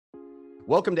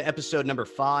Welcome to episode number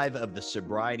 5 of the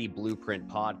Sobriety Blueprint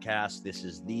podcast. This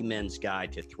is the men's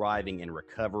guide to thriving in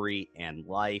recovery and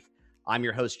life. I'm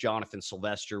your host, Jonathan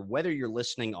Sylvester. Whether you're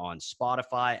listening on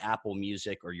Spotify, Apple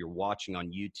Music, or you're watching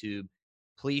on YouTube,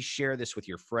 please share this with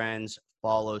your friends,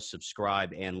 follow,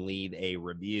 subscribe, and leave a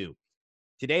review.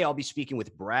 Today, I'll be speaking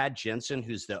with Brad Jensen,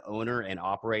 who's the owner and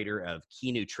operator of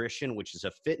Key Nutrition, which is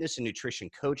a fitness and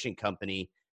nutrition coaching company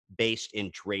based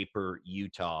in Draper,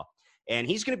 Utah. And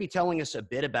he's going to be telling us a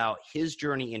bit about his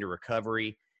journey into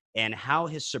recovery and how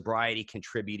his sobriety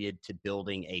contributed to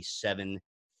building a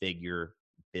 7-figure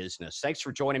business. Thanks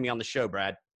for joining me on the show,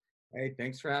 Brad. Hey,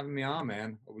 thanks for having me on,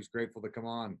 man. Always grateful to come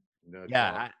on and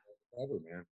Yeah, talk forever,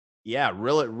 man. Yeah,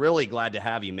 really glad to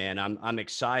have you, man. I'm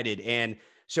excited. And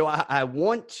so I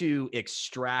want to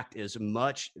extract as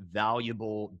much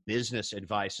valuable business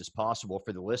advice as possible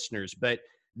for the listeners. But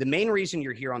the main reason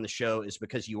you're here on the show is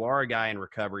because you are a guy in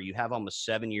recovery. You have almost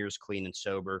 7 years clean and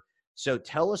sober. So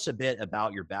tell us a bit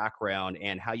about your background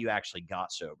and how you actually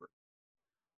got sober.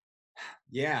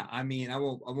 Yeah, I mean, I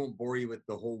won't bore you with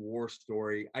the whole war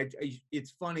story.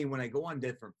 It's funny when I go on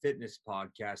different fitness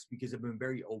podcasts because I've been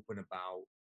very open about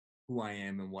who I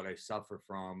am and what I suffer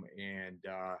from, and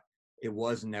it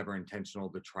was never intentional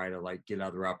to try to like get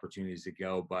other opportunities to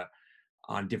go, but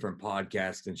on different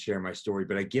podcasts and share my story.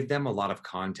 But I give them a lot of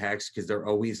context because they're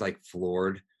always like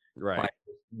floored by, Right.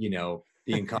 the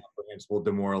incomprehensible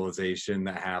demoralization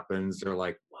that happens. They're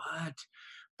like, what?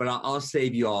 But I'll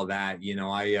save you all that.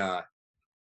 I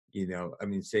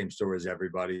mean, same story as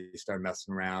everybody. Started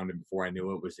messing around, and before I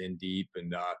knew it, was in deep,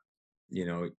 and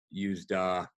used.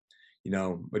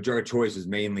 My drug of choice was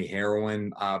mainly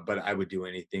heroin, but I would do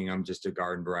anything. I'm just a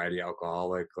garden variety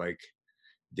alcoholic. Like,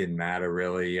 didn't matter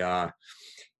really.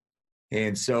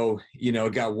 And so,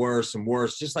 it got worse and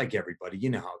worse, just like everybody. You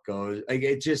know how it goes. Like,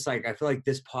 it just like I feel like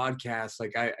this podcast.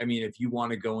 Like, I mean, if you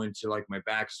want to go into like my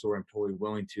backstory, I'm totally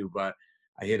willing to, but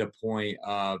I hit a point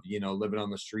of, living on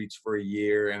the streets for a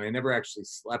year, and I never actually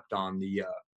slept on the,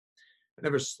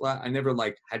 I never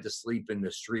like had to sleep in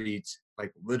the streets,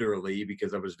 like literally,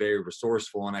 because I was very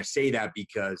resourceful. And I say that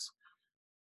because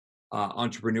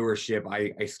entrepreneurship,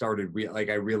 I started,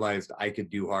 I realized I could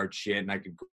do hard shit and I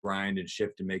could grind and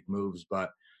shift and make moves.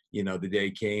 But, the day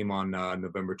came on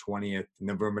November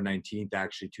 19th,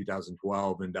 actually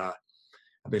 2012. And I've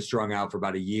been strung out for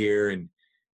about a year.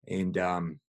 And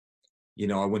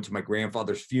I went to my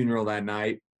grandfather's funeral that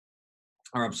night,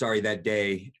 or I'm sorry, that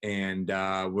day, and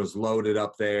was loaded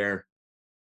up there,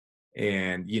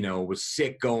 and was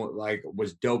sick,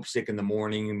 was dope sick in the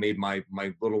morning, and made my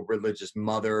little religious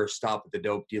mother stop at the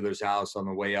dope dealer's house on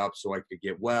the way up so I could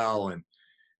get well. And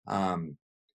um,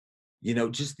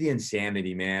 just the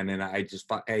insanity, man. And I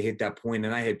hit that point,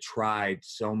 and I had tried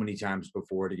so many times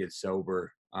before to get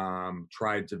sober.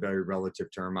 Tried's a very relative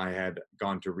term. I had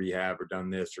gone to rehab or done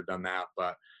this or done that,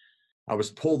 but I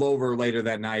was pulled over later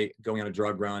that night going on a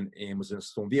drug run and was in a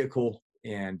stolen vehicle,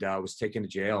 and was taken to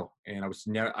jail. And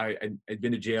I'd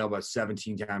been to jail about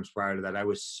 17 times prior to that. I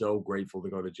was so grateful to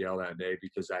go to jail that day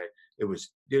because it was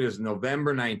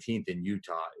November 19th in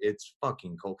Utah. It's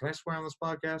fucking cold. Can I swear on this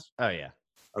podcast? Oh, yeah.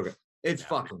 Okay. It's Yeah.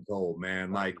 fucking cold,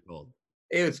 man. Like, Cool.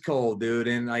 it's cold, dude.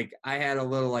 And like, I had a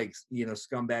little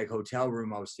scumbag hotel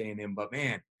room I was staying in, but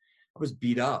man, I was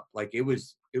beat up. Like, it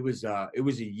was a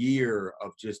year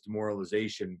of just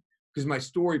demoralization. Because my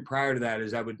story prior to that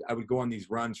is I would go on these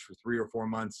runs for 3 or 4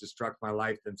 months, destruct my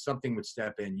life, then something would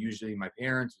step in. Usually my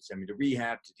parents would send me to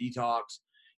rehab, to detox,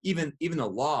 even the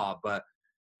law. But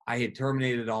I had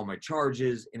terminated all my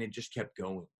charges, and it just kept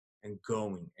going and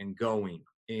going and going.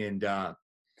 And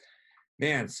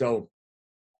man, so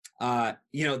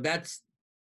that's,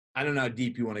 I don't know how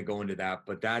deep you want to go into that,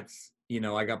 but that's,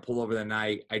 I got pulled over that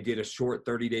night. I did a short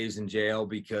 30 days in jail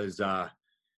because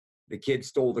the kid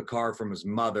stole the car from his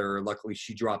mother. Luckily,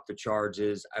 she dropped the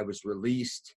charges. I was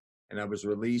released, and I was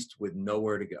released with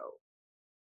nowhere to go.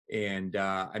 And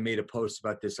I made a post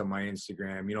about this on my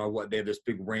Instagram. They have this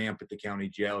big ramp at the county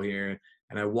jail here,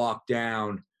 and I walked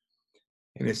down,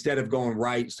 and instead of going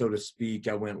right, so to speak,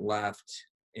 I went left.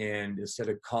 And instead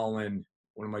of calling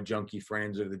one of my junkie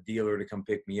friends or the dealer to come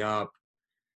pick me up,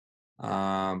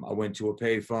 I went to a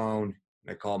payphone, and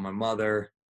I called my mother,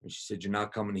 and she said, "You're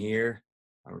not coming here.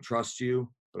 I don't trust you,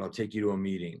 but I'll take you to a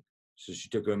meeting." So she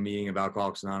took a meeting of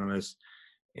Alcoholics Anonymous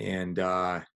and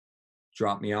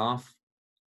dropped me off.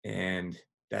 And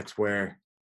that's where,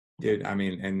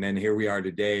 and then here we are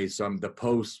today. So the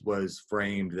post was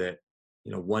framed that,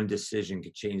 one decision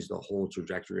could change the whole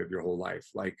trajectory of your whole life.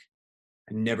 Like,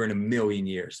 I never in a million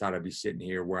years thought I'd be sitting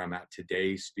here where I'm at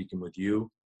today speaking with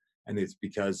you. And it's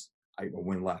because I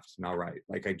went left, not right.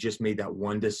 Like I just made that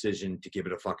one decision to give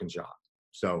it a fucking shot.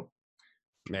 So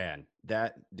Man,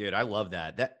 that dude, I love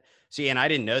that. See, and I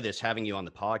didn't know this having you on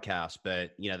the podcast,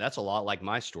 but that's a lot like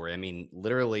my story. I mean,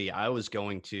 literally, I was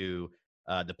going to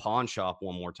the pawn shop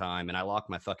one more time, and I locked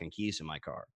my fucking keys in my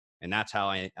car, and that's how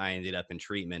I ended up in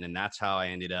treatment, and that's how I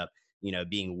ended up,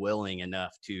 being willing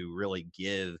enough to really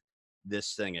give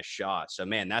this thing a shot. So,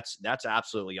 man, that's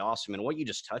absolutely awesome. And what you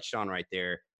just touched on right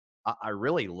there, I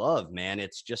really love, man.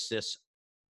 It's just this.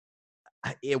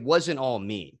 It wasn't all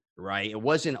me, right? It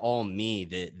wasn't all me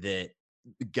that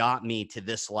got me to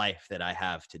this life that I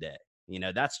have today.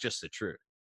 That's just the truth.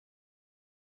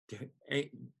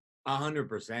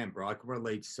 100%, bro. I can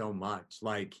relate so much.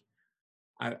 Like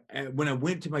when I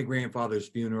went to my grandfather's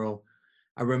funeral,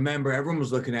 I remember everyone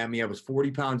was looking at me. I was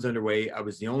 40 pounds underweight. I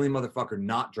was the only motherfucker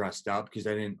not dressed up because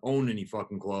I didn't own any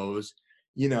fucking clothes,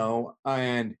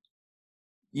 and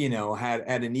had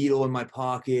a needle in my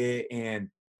pocket, and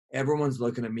everyone's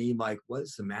looking at me like,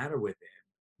 what's the matter with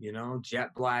him? Jet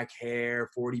black hair,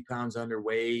 40 pounds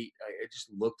underweight. It just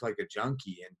looked like a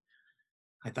junkie. And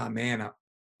I thought, man,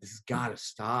 this has got to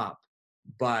stop.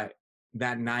 But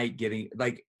that night,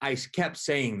 I kept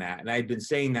saying that, and I'd been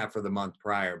saying that for the month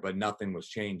prior, but nothing was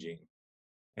changing.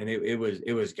 And it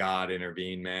was God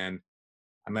intervened, man.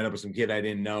 I met up with some kid I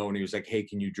didn't know, and he was like, "Hey,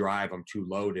 can you drive? I'm too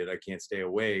loaded. I can't stay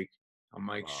awake." I'm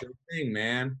like, Wow. "Sure thing,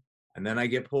 man." And then I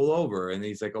get pulled over, and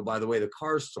he's like, "Oh, by the way, the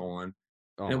car's stolen."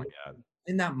 Oh And my God.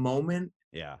 in that moment,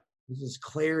 Yeah. there's this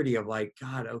clarity of like,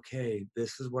 God, okay,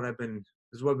 this is what I've been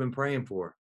praying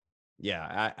for.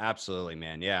 Yeah, absolutely,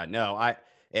 man. Yeah, no,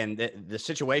 and the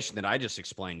situation that I just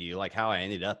explained to you, like how I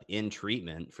ended up in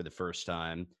treatment for the first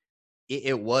time,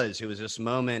 it was this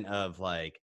moment of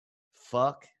like,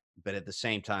 fuck, but at the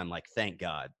same time, like, thank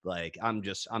God. Like, I'm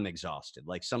exhausted.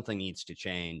 Like something needs to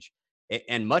change.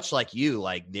 And much like you,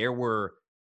 like there were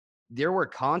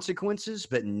consequences,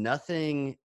 but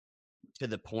nothing to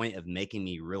the point of making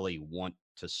me really want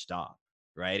to stop,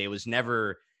 right? It was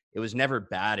never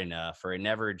bad enough, or it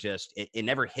never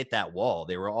hit that wall.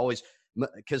 They were always,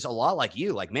 because a lot like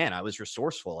you, like, man, I was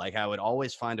resourceful. Like I would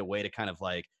always find a way to kind of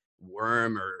like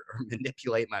worm or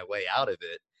manipulate my way out of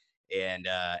it. And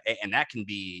that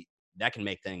can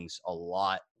make things a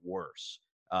lot worse.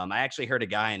 I actually heard a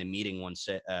guy in a meeting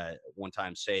one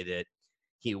time say that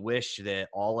he wished that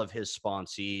all of his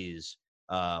sponsees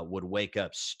would wake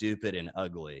up stupid and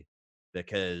ugly,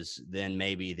 because then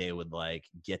maybe they would like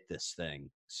get this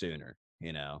thing sooner.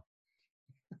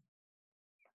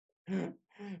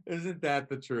 Isn't that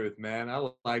the truth, man? I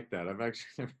like that. I've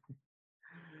actually,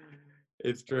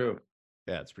 it's true.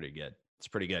 Yeah, it's pretty good. It's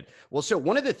pretty good. Well, so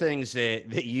one of the things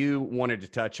that you wanted to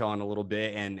touch on a little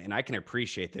bit, and I can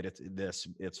appreciate that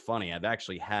it's funny. I've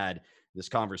actually had this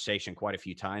conversation quite a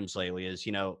few times lately, is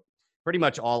pretty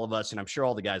much all of us, and I'm sure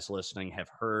all the guys listening have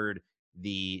heard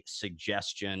the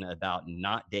suggestion about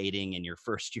not dating in your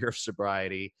first year of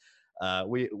sobriety.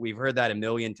 We've heard that a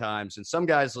million times, and some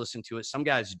guys listen to it, some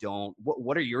guys don't.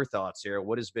 What are your thoughts here?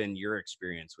 What has been your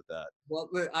experience with that? Well,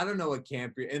 I don't know what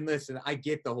camp you're and listen, I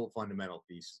get the whole fundamental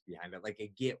thesis behind it. Like I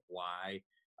get why.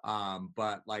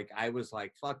 But like I was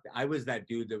like, fuck I was that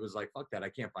dude that was like, fuck that. I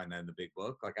can't find that in the big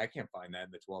book. Like I can't find that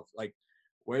in the 12th. Like,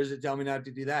 where does it tell me not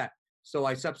to do that? So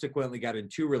I subsequently got in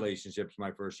two relationships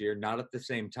my first year, not at the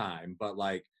same time, but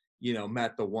like,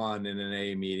 met the one in an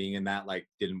A meeting, and that like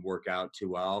didn't work out too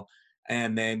well.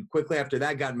 And then quickly after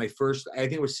that, got my first, I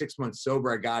think it was 6 months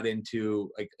sober. I got into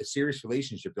like a serious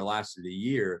relationship that lasted a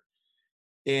year,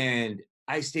 and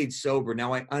I stayed sober.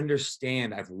 Now I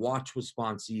understand. I've watched with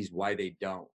sponsees why they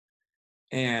don't.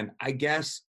 And I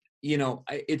guess,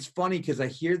 it's funny because I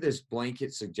hear this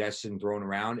blanket suggestion thrown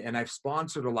around, and I've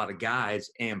sponsored a lot of guys,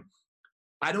 and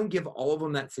I don't give all of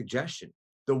them that suggestion.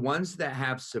 The ones that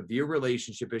have severe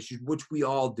relationship issues, which we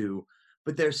all do,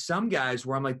 but there's some guys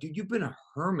where I'm like, dude, you've been a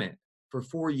hermit for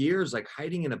 4 years, like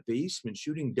hiding in a basement,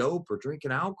 shooting dope or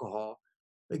drinking alcohol.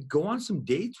 Like go on some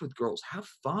dates with girls, have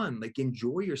fun, like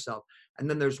enjoy yourself. And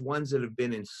then there's ones that have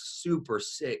been in super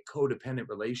sick codependent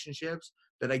relationships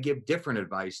that I give different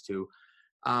advice to.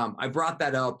 I brought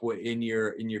that up in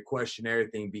your questionnaire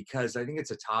thing because I think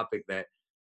it's a topic that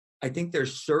I think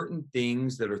there's certain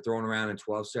things that are thrown around in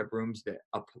 12-step rooms that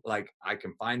like I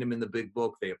can find them in the big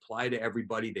book. They apply to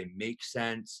everybody. They make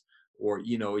sense. Or,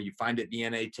 you find it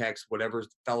in the NA text, whatever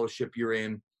fellowship you're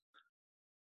in.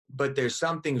 But there's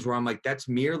some things where I'm like, that's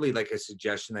merely like a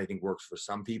suggestion I think works for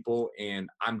some people. And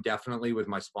I'm definitely with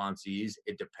my sponsees.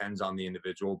 It depends on the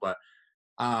individual. But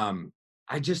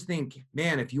I just think,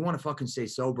 man, if you want to fucking stay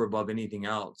sober above anything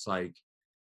else, like,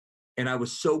 and I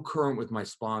was so current with my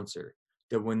sponsor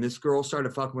that when this girl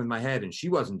started fucking with my head and she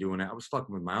wasn't doing it, I was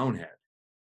fucking with my own head.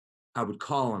 I would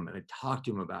call him and I'd talk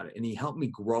to him about it. And he helped me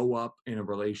grow up in a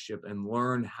relationship and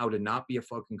learn how to not be a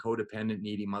fucking codependent,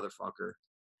 needy motherfucker.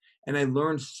 And I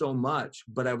learned so much,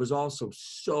 but I was also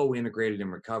so integrated in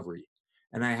recovery.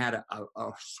 And I had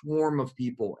a swarm of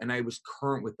people and I was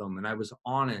current with them and I was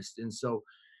honest. And so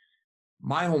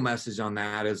my whole message on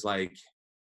that is like,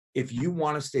 if you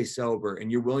want to stay sober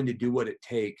and you're willing to do what it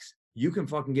takes, you can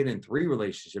fucking get in 3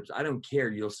 relationships. I don't care.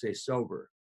 You'll stay sober.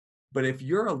 But if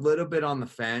you're a little bit on the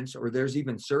fence or there's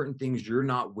even certain things you're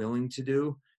not willing to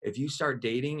do, if you start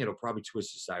dating, it'll probably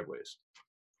twist you sideways.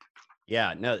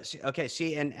 Yeah, no. Okay.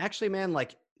 See, and actually, man,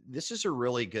 like this is a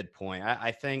really good point.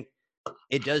 I think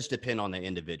it does depend on the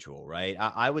individual, right?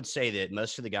 I would say that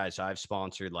most of the guys I've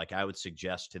sponsored, like I would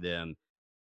suggest to them,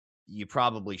 you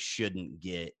probably shouldn't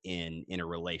get in a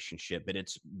relationship, but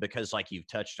it's because like you've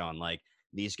touched on, like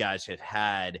these guys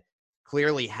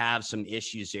clearly have some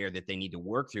issues there that they need to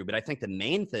work through. But I think the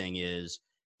main thing is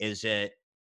that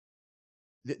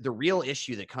the real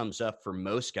issue that comes up for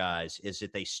most guys is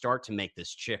that they start to make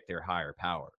this chick their higher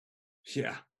power,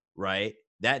 Yeah. right?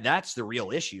 That's the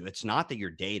real issue. It's not that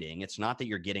you're dating. It's not that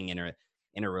you're getting in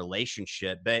a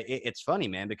relationship. But it's funny,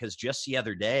 man, because just the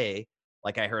other day,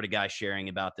 like I heard a guy sharing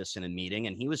about this in a meeting,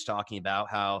 and he was talking about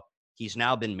how he's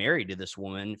now been married to this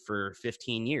woman for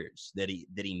 15 years that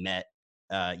he met,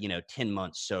 10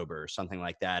 months sober or something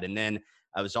like that. And then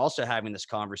I was also having this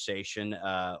conversation.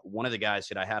 One of the guys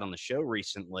that I had on the show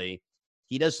recently,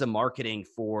 he does the marketing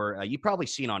for, you've probably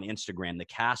seen on Instagram, the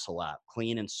Castle app,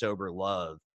 Clean and Sober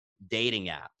Love dating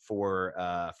app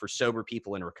for sober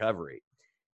people in recovery.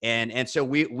 And so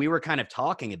we were kind of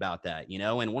talking about that,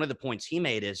 and one of the points he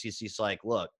made is he's like,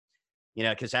 look,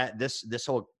 because this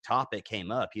whole topic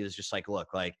came up. He was just like,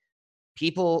 look, like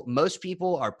most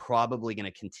people are probably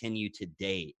going to continue to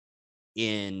date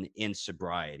in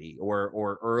sobriety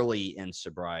or early in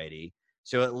sobriety.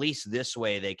 So at least this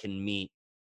way they can meet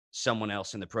someone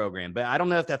else in the program. But I don't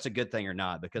know if that's a good thing or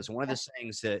not, because one of the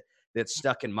things that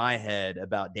stuck in my head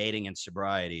about dating and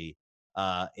sobriety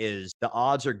is the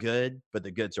odds are good, but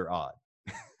the goods are odd.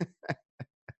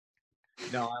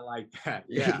 No, I like that.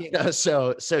 Yeah.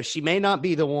 So she may not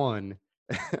be the one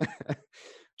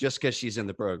just because she's in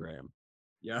the program.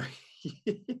 Yeah.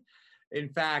 In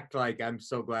fact, like I'm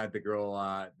so glad the girl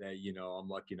that I'm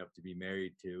lucky enough to be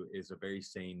married to is a very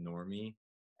sane normie.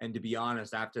 And to be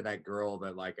honest, after that girl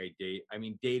that like I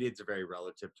mean, dated's a very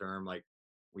relative term. Like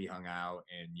we hung out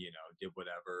and did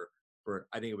whatever for.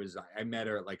 I think it was I met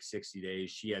her at like 60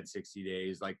 days. She had 60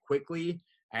 days. Like quickly,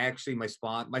 I actually my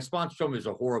sponsor told me it was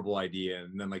a horrible idea,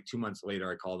 and then like 2 months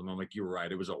later, I called him. I'm like, you were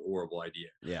right. It was a horrible idea.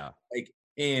 Yeah. Like,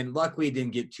 and luckily it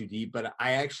didn't get too deep, but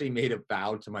I actually made a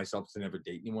vow to myself to never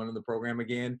date anyone in the program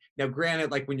again. Now,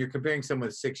 granted, like when you're comparing someone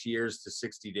with 6 years to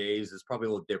 60 days, there's probably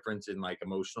a little difference in like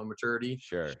emotional maturity.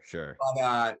 Sure.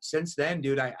 But since then,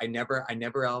 dude, I never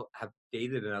have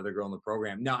dated another girl in the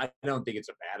program. No, I don't think it's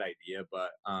a bad idea,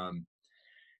 but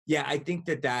yeah, I think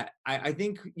I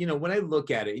think when I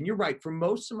look at it, and you're right, for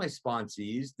most of my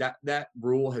sponsees, that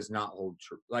rule has not held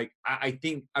true. Like I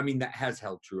think, I mean, that has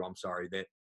held true. I'm sorry, that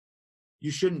you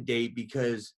shouldn't date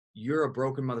because you're a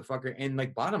broken motherfucker. And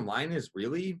like bottom line is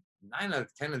really 9 out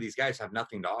of 10 of these guys have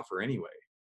nothing to offer anyway.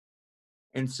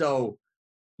 And so,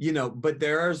 but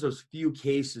there are those few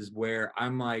cases where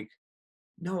I'm like,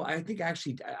 no, I think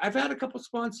actually I've had a couple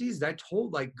sponsees that I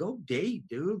told like, go date,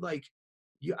 dude. Like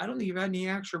I don't think you've had any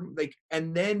extra like,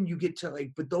 and then you get to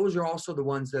like, but those are also the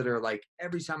ones that are like,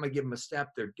 every time I give them a step,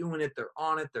 they're doing it, they're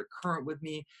on it, they're current with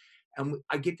me. And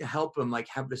I get to help them like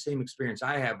have the same experience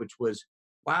I had, which was,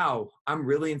 wow, I'm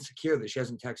really insecure that she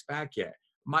hasn't texted back yet.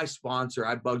 My sponsor,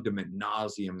 I bugged him at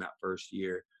nauseum that first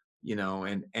year,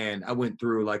 and I went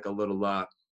through like a little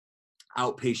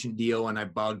outpatient deal, and I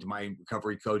bugged my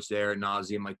recovery coach there at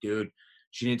nauseum, like, dude,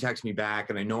 she didn't text me back,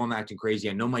 and I know I'm acting crazy.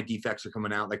 I know my defects are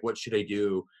coming out. Like, what should I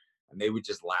do? And they would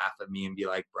just laugh at me and be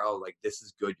like, bro, like, this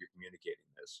is good. You're communicating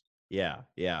this.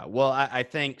 Yeah. Well, I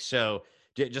think so.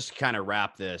 Just to kind of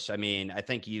wrap this, I mean, I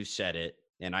think you said it,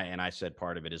 and I said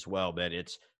part of it as well. But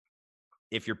it's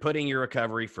if you're putting your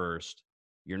recovery first,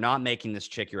 you're not making this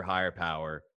chick your higher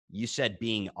power. You said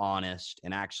being honest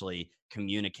and actually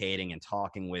communicating and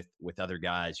talking with other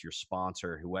guys, your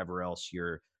sponsor, whoever else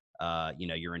you're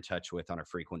in touch with on a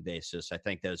frequent basis. I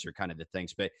think those are kind of the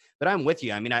things. But I'm with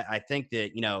you. I mean, I think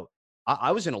that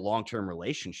I was in a long-term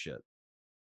relationship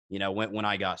when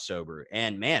I got sober.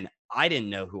 And man, I didn't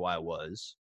know who I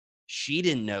was. She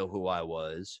didn't know who I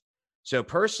was. So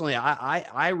personally,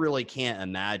 I really can't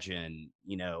imagine,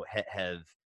 have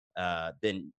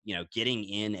than, getting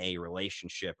in a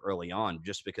relationship early on,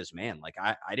 just because, man, like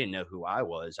I didn't know who I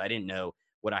was. I didn't know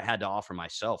what I had to offer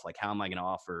myself. Like, how am I going to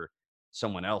offer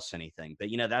someone else anything? But,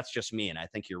 that's just me. And I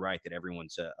think you're right that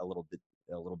everyone's a little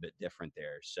bit different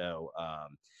there. So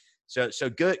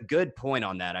good point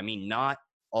on that. I mean, not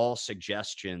all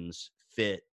suggestions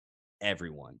fit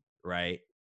everyone, right?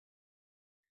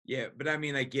 Yeah, but I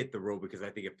mean, I get the rule because I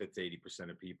think it fits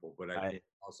 80% of people, but I I think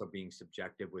also being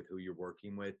subjective with who you're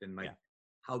working with and Yeah. like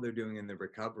how they're doing in the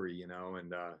recovery,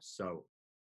 and so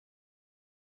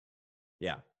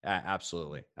Yeah,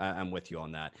 absolutely. I'm with you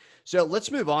on that. So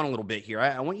let's move on a little bit here.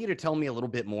 I want you to tell me a little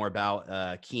bit more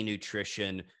about Key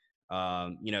Nutrition.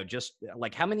 Just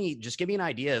like just give me an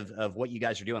idea of what you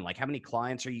guys are doing. Like, how many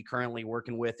clients are you currently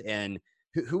working with? And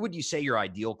who would you say your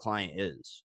ideal client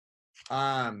is?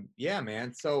 yeah,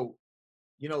 man. So,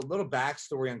 a little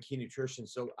backstory on Key Nutrition.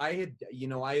 So I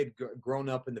had grown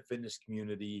up in the fitness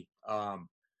community.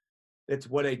 That's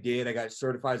what I did. I got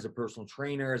certified as a personal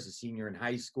trainer as a senior in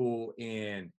high school,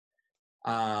 and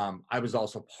I was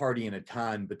also partying a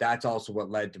ton. But that's also what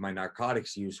led to my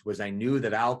narcotics use. Was I knew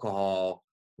that alcohol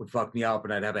would fuck me up,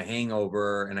 and I'd have a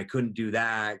hangover, and I couldn't do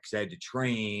that because I had to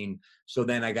train. So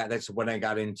then that's when I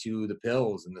got into the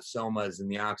pills and the somas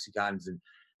and the oxycontins, and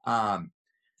um,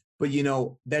 but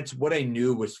that's what I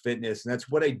knew was fitness, and that's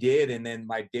what I did. And then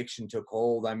my addiction took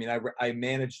hold. I mean, I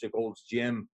managed a Gold's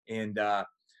Gym, and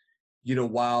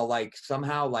while like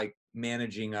somehow like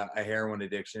managing a heroin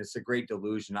addiction, it's a great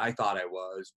delusion. I thought I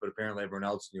was, but apparently everyone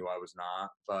else knew I was not.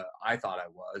 But I thought I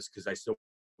was because I still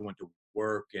went to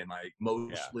work and like Yeah.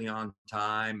 mostly on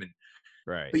time. And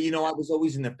Right. but I was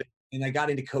always in the and I got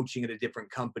into coaching at a different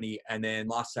company and then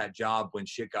lost that job when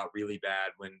shit got really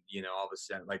bad. When all of a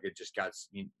sudden like it just got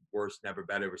worse, never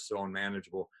better. It was so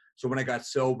unmanageable. So when I got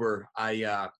sober,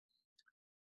 I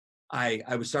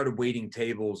was started waiting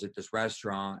tables at this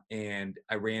restaurant and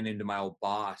I ran into my old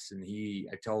boss and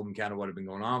I told him kind of what had been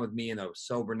going on with me and I was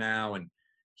sober now and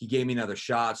he gave me another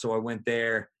shot. So I went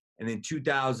there and in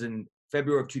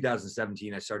February of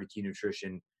 2017, I started Key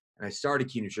Nutrition and I started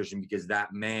Key Nutrition because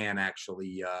that man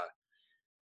actually,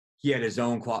 he had his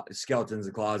own skeletons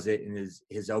in the closet and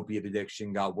his opiate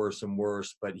addiction got worse and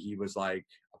worse, but he was like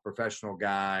a professional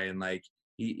guy and like,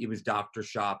 he was doctor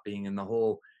shopping and the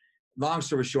whole, long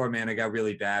story short, man, I got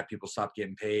really bad. People stopped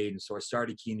getting paid. And so I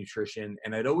started Key Nutrition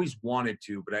and I'd always wanted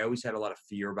to, but I always had a lot of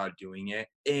fear about doing it.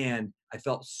 And I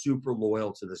felt super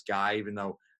loyal to this guy, even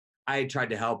though I had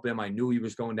tried to help him. I knew he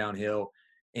was going downhill.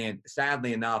 And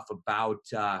sadly enough, probably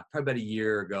about a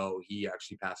year ago, he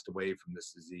actually passed away from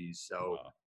this disease. So,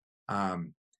 Wow.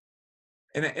 um,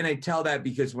 and I tell that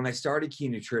because when I started Key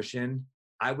Nutrition,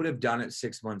 I would have done it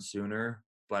 6 months sooner,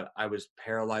 but I was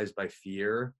paralyzed by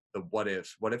fear. The what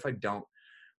ifs. What if I don't?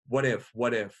 What if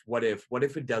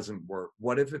it doesn't work?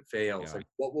 What if it fails? Yeah. Like,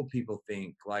 what will people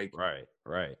think? Like, Right.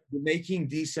 Right. you're making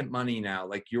decent money now.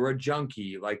 Like, you're a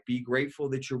junkie. Like, be grateful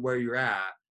that you're where you're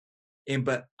at.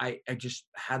 But I just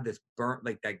had this burnt,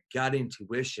 like that gut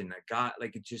intuition that got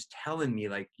like it just telling me,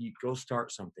 like, you go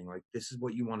start something. Like, this is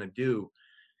what you want to do.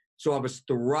 So I was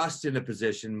thrust in a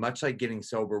position, much like getting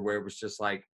sober, where it was just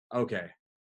like, okay,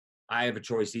 I have a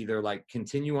choice: either like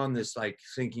continue on this like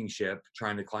sinking ship,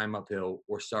 trying to climb uphill,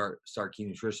 or start Key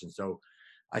Nutrition. So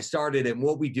I started, and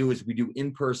what we do is we do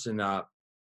in person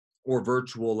or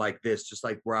virtual like this, just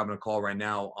like we're having a call right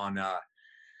now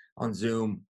on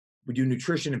Zoom. We do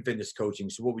nutrition and fitness coaching.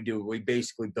 So what we do, we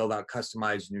basically build out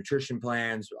customized nutrition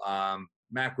plans,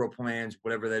 macro plans,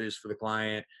 whatever that is for the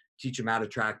client. Teach them how to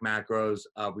track macros.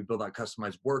 We build out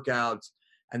customized workouts,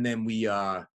 and then we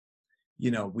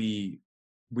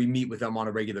meet with them on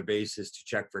a regular basis to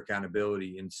check for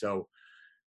accountability. And so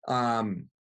um,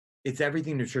 it's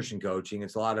everything nutrition coaching.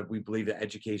 It's a lot of, we believe that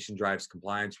education drives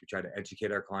compliance. We try to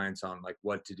educate our clients on like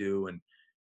what to do.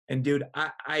 And dude,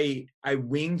 I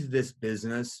winged this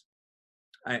business.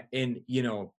 And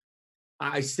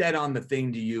I said on the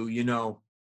thing to you,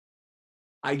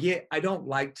 I don't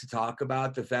like to talk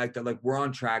about the fact that like we're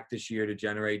on track this year to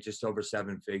generate just over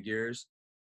 7 figures,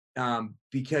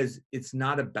 because it's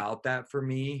not about that for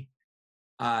me.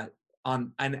 uh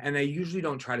and I usually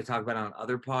don't try to talk about it on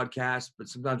other podcasts, but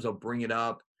sometimes I'll bring it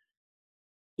up.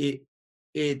 it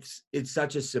it's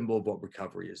such a symbol of what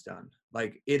recovery has done.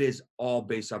 Like, it is all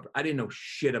based off, I didn't know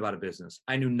shit about a business.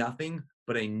 I knew nothing,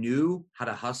 but I knew how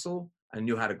to hustle. I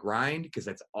knew how to grind because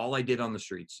that's all I did on the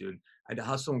streets, dude. I had to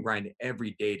hustle and grind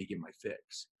every day to get my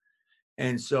fix.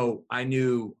 And so I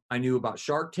knew about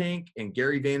Shark Tank and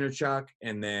Gary Vaynerchuk,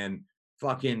 and then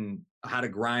fucking how to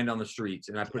grind on the streets.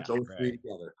 And I put Yeah. those three Right.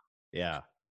 together. Yeah.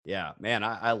 Yeah. Man,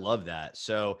 I love that.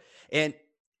 So, and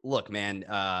Look, man,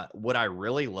 what I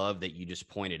really love that you just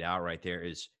pointed out right there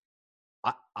is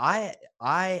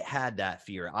I had that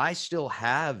fear. I still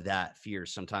have that fear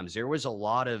sometimes. There was a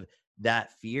lot of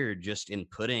that fear just in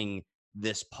putting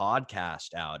this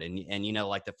podcast out. And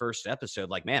like the first episode,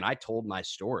 like, man, I told my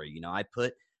story.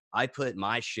 I put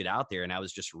my shit out there and I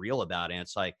was just real about it. And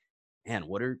it's like, man,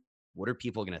 what are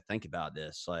people gonna think about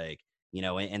this? Like,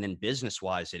 and then business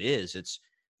wise, it's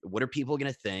what are people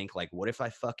gonna think? Like, what if I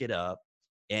fuck it up?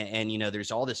 And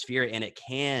there's all this fear, and it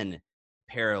can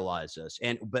paralyze us.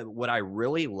 But what I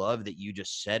really love that you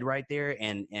just said right there,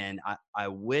 and I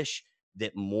wish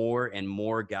that more and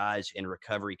more guys in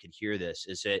recovery could hear this,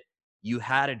 is that you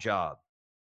had a job,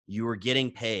 you were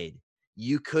getting paid,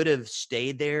 you could have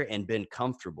stayed there and been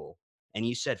comfortable, and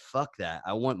you said, fuck that,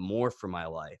 I want more for my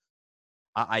life.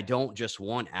 I don't just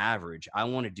want average. I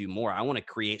want to do more. I want to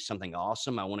create something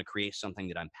awesome. I want to create something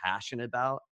that I'm passionate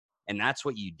about. And that's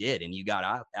what you did. And you got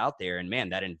out there. And man,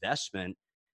 that investment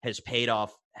has paid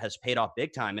off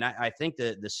big time. And I think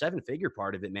the 7-figure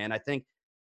part of it, man, I think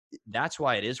that's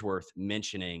why it is worth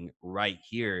mentioning right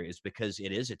here, is because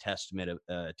it is a testament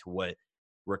to what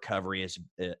recovery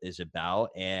is about.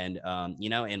 And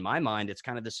in my mind, it's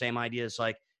kind of the same idea as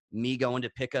like me going to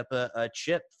pick up a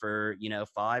chip for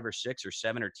 5 or 6 or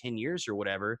 7 or 10 years or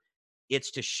whatever.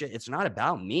 It's not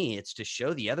about me. It's to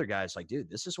show the other guys, like, dude,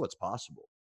 this is what's possible.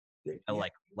 I Yeah.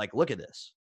 like look at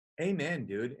this. Amen,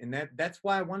 dude. And that's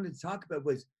why I wanted to talk about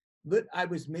was I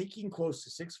was making close to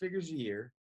 6 figures a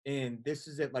year, and this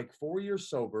is at like 4 years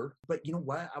sober. But you know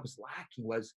what? I was lacking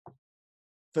was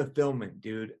fulfillment,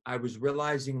 dude. I was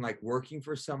realizing like working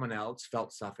for someone else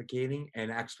felt suffocating,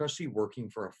 and especially working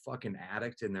for a fucking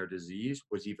addict in their disease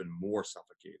was even more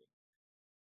suffocating.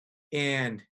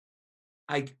 And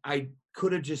I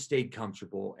could have just stayed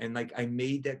comfortable, and like I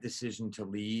made that decision to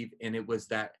leave, and it was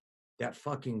that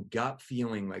fucking gut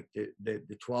feeling, like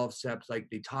the 12 steps, like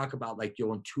they talk about, like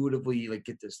you'll intuitively like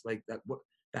get this, like that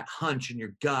hunch in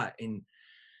your gut, and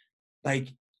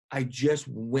like I just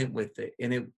went with it,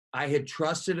 and I had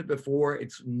trusted it before.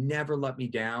 It's never let me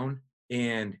down,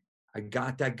 and I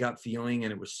got that gut feeling,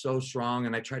 and it was so strong,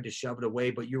 and I tried to shove it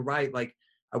away. But you're right, like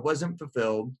I wasn't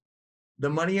fulfilled. The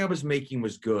money I was making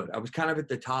was good. I was kind of at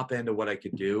the top end of what I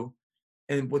could do.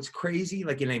 And what's crazy,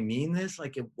 like, and I mean this,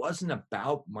 like, it wasn't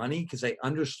about money because I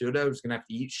understood I was gonna have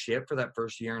to eat shit for that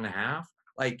first year and a half.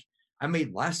 Like, I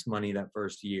made less money that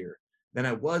first year than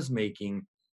I was making,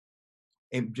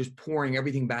 and just pouring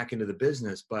everything back into the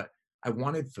business. But I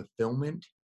wanted fulfillment,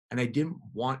 and I didn't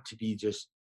want to be just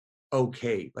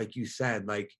okay. Like you said,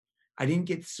 like I didn't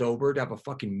get sober to have a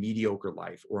fucking mediocre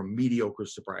life or a mediocre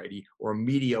sobriety or a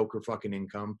mediocre fucking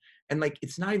income. And like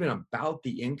it's not even about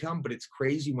the income, but it's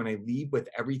crazy when I leave with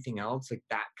everything else, like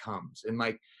that comes. And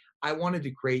like I wanted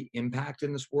to create impact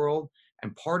in this world.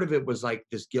 And part of it was like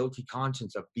this guilty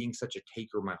conscience of being such a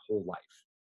taker my whole life.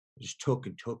 I just took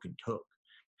and took and took.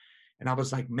 And I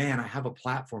was like, man, I have a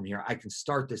platform here. I can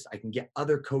start this. I can get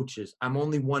other coaches. I'm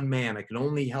only one man. I can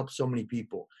only help so many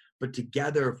people. But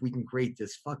together, if we can create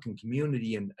this fucking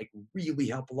community and like really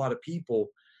help a lot of people,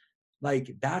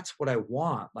 like that's what I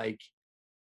want. Like,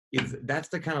 if that's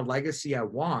the kind of legacy I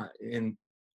want. And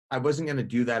I wasn't going to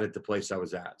do that at the place I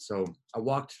was at. So I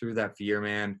walked through that fear,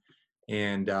 man.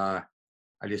 And I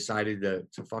decided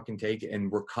to fucking take it.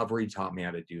 And recovery taught me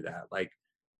how to do that. Like,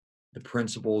 the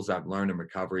principles I've learned in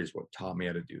recovery is what taught me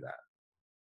how to do that.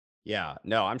 Yeah,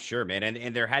 no, I'm sure, man.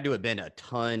 And there had to have been a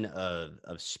ton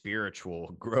of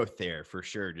spiritual growth there for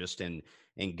sure, just in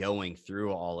going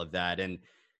through all of that. And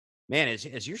man,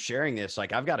 as you're sharing this,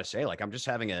 like I've got to say, like I'm just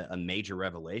having a major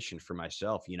revelation for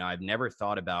myself. I've never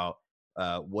thought about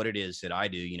what it is that I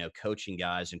do, coaching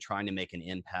guys and trying to make an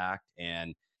impact.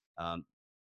 And um,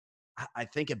 I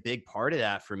think a big part of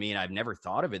that for me, and I've never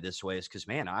thought of it this way, is because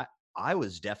man, I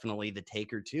was definitely the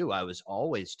taker too. I was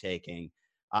always taking.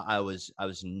 I was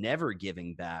never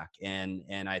giving back, and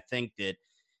I think that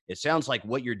it sounds like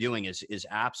what you're doing is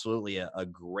absolutely a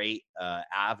great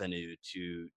avenue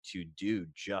to do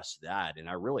just that, and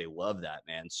I really love that,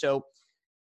 man. So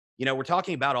we're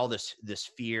talking about all this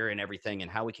fear and everything and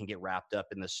how we can get wrapped up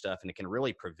in this stuff, and it can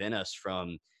really prevent us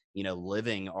from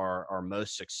living our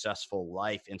most successful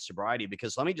life in sobriety.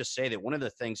 Because let me just say that one of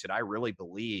the things that I really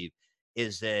believe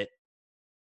is that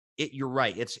you're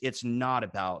right, it's not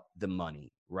about the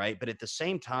money, right? But at the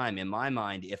same time, in my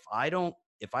mind, if I don't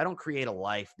create a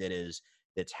life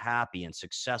that's happy and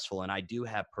successful, and I do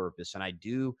have purpose, and I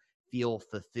do feel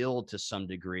fulfilled to some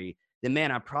degree, then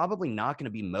man, I'm probably not going to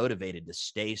be motivated to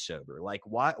stay sober. Like,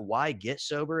 why get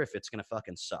sober if it's going to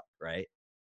fucking suck, right?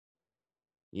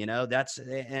 That's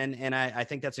and I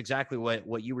think that's exactly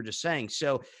what you were just saying.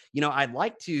 So, I'd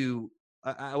like to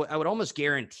I would almost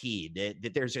guarantee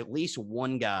that there's at least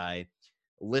one guy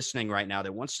listening right now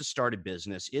that wants to start a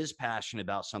business, is passionate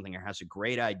about something or has a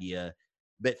great idea,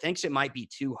 but thinks it might be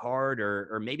too hard,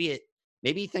 or maybe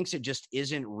he thinks it just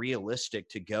isn't realistic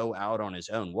to go out on his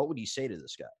own. What would you say to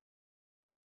this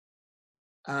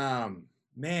guy?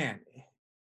 Man,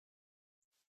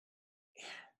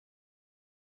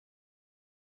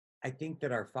 I think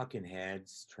that our fucking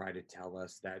heads try to tell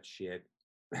us that shit.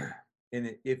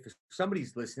 And if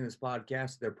somebody's listening to this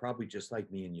podcast, they're probably just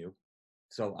like me and you.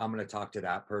 So I'm going to talk to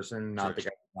that person, Sure. not the guy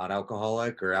who's not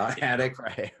alcoholic or addict.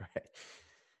 Right, right.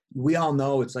 We all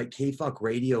know it's like K-fuck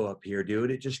radio up here,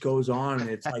 dude. It just goes on and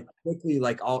it's like quickly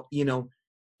like all,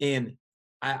 and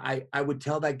I would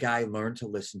tell that guy, learn to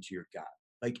listen to your gut.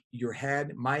 Like your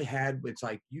head, my head, it's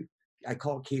like I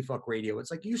call it K-fuck radio.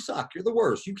 It's like, you suck. You're the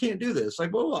worst. You can't do this.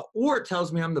 Like, well, or it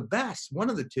tells me I'm the best, one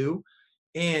of the two.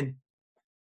 And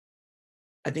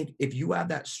I think if you have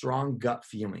that strong gut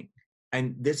feeling,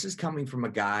 and this is coming from a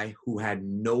guy who had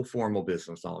no formal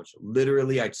business knowledge.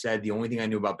 Literally, I said the only thing I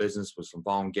knew about business was from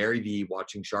following Gary Vee,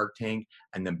 watching Shark Tank,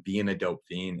 and then being a dope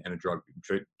fiend and a drug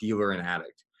dealer and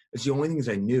addict. It's the only things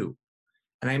I knew.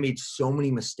 And I made so many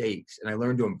mistakes, and I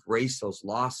learned to embrace those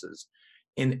losses.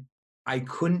 And I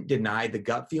couldn't deny the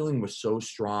gut feeling was so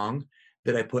strong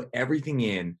that I put everything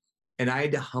in, and I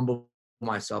had to humble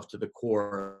myself to the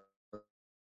core.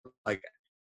 Like,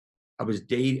 I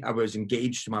was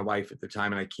engaged to my wife at the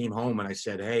time, and I came home and I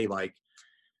said, hey, like,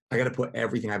 I got to put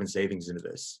everything I have in savings into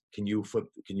this. Can you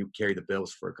carry the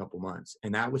bills for a couple months?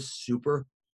 And that was super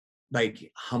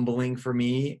like humbling for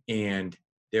me. And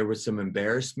there was some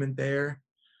embarrassment there.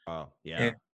 Oh, yeah.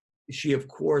 And she, of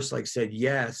course, like said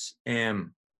yes. And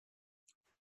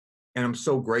I'm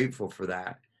so grateful for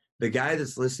that. The guy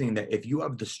that's listening, that if you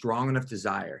have the strong enough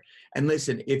desire, and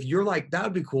listen, if you're like, that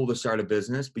would be cool to start a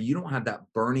business, but you don't have that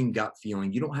burning gut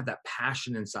feeling, you don't have that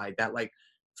passion inside, that like,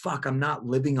 fuck, I'm not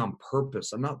living on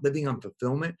purpose, I'm not living on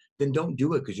fulfillment, then don't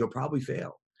do it, because you'll probably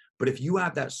fail. But if you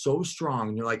have that so strong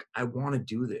and you're like, I want to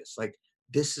do this, like,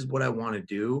 this is what I want to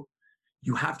do,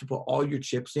 you have to put all your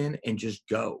chips in and just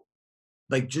go.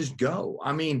 Like, just go.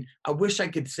 I mean, I wish I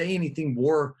could say anything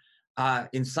more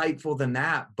insightful than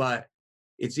that, but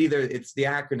it's the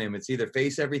acronym. It's either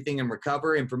face everything and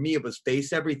recover. And for me, it was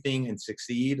face everything and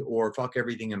succeed, or fuck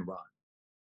everything and run.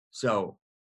 So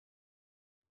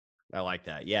I like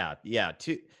that. Yeah, yeah.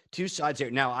 Two sides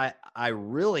there. Now, I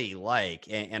really like,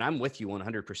 and I'm with you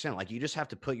 100%. Like, you just have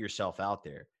to put yourself out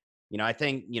there. I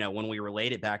think when we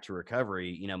relate it back to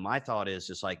recovery, my thought is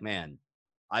just like, man,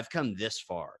 I've come this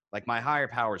far. Like, my higher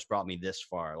powers brought me this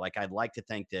far. Like, I'd like to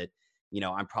think that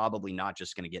I'm probably not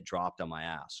just going to get dropped on my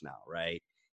ass now, right?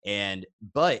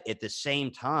 But at the same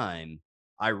time,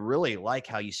 I really like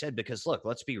how you said, because look,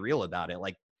 let's be real about it.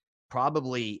 Like,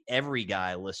 probably every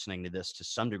guy listening to this to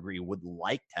some degree would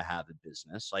like to have a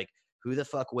business. Like, who the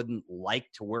fuck wouldn't like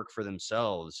to work for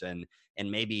themselves and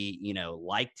maybe,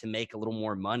 like to make a little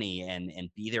more money and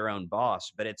be their own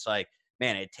boss? But it's like,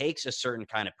 man, it takes a certain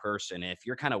kind of person. If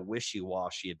you're kind of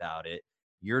wishy-washy about it,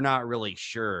 you're not really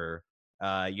sure.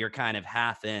 You're kind of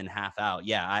half in, half out.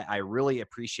 Yeah, I really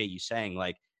appreciate you saying,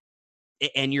 like,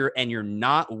 and you're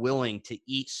not willing to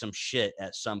eat some shit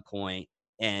at some point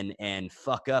and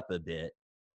fuck up a bit,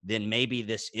 then maybe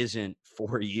this isn't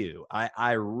for you.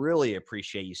 I really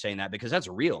appreciate you saying that, because that's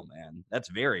real, man. That's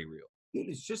very real. dude,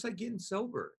 it's just like getting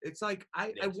sober. It's like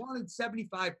It I is. wanted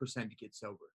 75% to get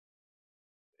sober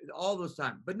all those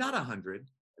times, but not 100.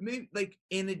 Maybe like,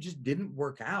 and it just didn't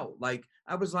work out. Like,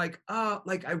 I was like I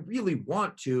really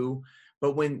want to,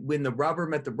 but when the rubber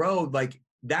met the road, like,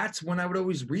 that's when I would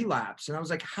always relapse. And I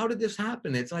was like, how did this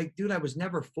happen? It's like, dude, I was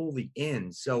never fully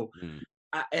in. So Mm.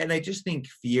 and I just think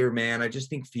fear, man. I just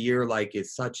think fear, like,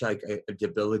 is such like a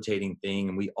debilitating thing,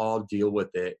 and we all deal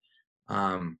with it.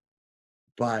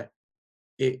 But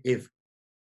if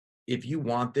if you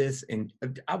want this, and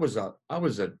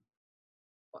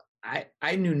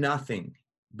I knew nothing,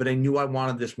 but I knew I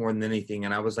wanted this more than anything.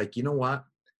 And I was like, you know what?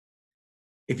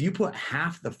 If you put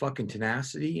half the fucking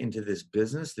tenacity into this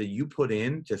business that you put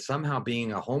in to somehow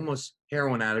being a homeless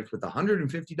heroin addict with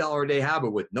 $150 a day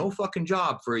habit with no fucking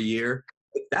job for a year,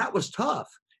 that was tough.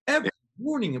 Every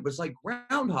morning it was like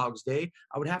Groundhog's Day.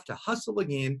 I would have to hustle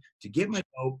again to get my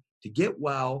dope, to get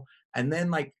well, and then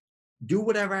like do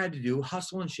whatever I had to do,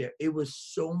 hustle and shit. It was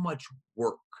so much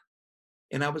work.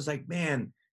 And I was like,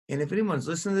 man, and if anyone's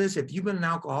listening to this, if you've been an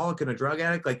alcoholic and a drug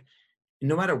addict, like,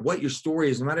 no matter what your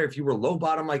story is, no matter if you were low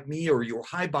bottom like me or you were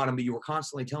high bottom, but you were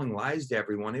constantly telling lies to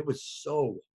everyone, it was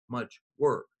so much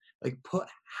work. Like put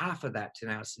half of that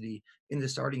tenacity into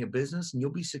starting a business and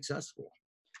you'll be successful.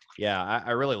 Yeah,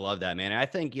 I really love that, man. And I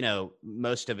think,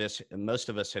 most of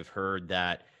us have heard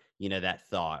that, that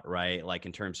thought, right? Like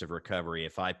in terms of recovery,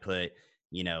 if I put,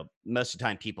 most of the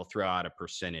time people throw out a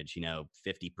percentage,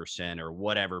 50% or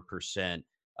whatever percent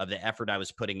of the effort I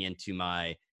was putting into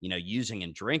my, using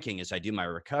and drinking as I do my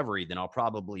recovery, then I'll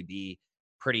probably be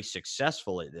pretty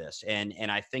successful at this. And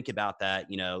I think about that,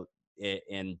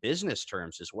 in business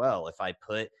terms as well. If I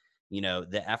put,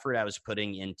 the effort I was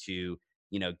putting into,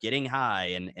 getting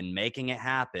high and making it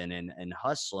happen and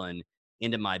hustling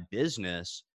into my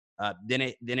business, then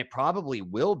it probably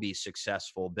will be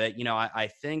successful. But I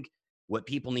think what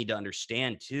people need to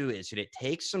understand too is that it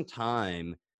takes some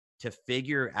time to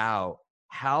figure out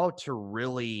how to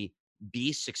really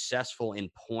be successful in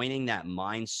pointing that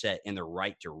mindset in the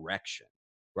right direction.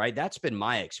 Right. That's been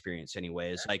my experience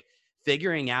anyway, is like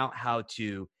figuring out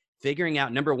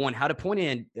number one, how to point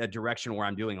in a direction where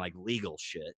I'm doing like legal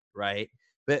shit. Right.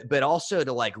 But also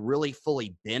to like really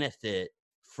fully benefit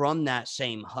from that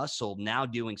same hustle, now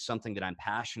doing something that I'm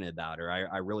passionate about or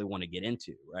I really want to get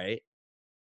into, right?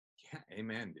 Yeah,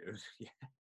 amen, dude. Yeah.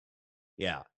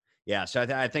 Yeah. Yeah. So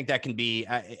I think that can be,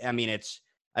 I mean,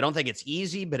 I don't think it's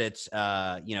easy, but it's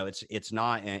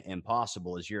not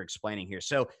impossible as you're explaining here.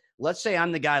 So let's say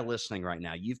I'm the guy listening right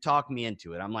now. You've talked me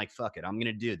into it. I'm like, fuck it. I'm going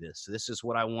to do this. This is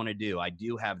what I want to do. I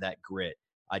do have that grit.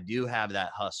 I do have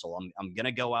that hustle. I'm going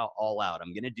to go out all out.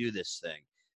 I'm going to do this thing.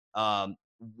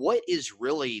 What is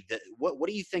really what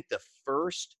do you think the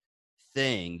first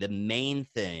thing, the main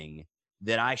thing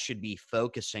that I should be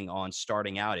focusing on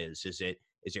starting out is it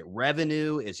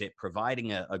revenue? Is it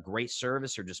providing a great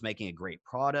service or just making a great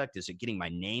product? Is it getting my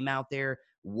name out there?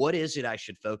 What is it I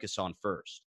should focus on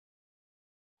first?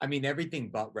 I mean, everything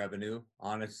but revenue,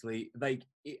 honestly. Like,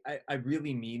 I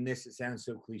really mean this. It sounds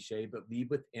so cliche, but lead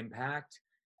with impact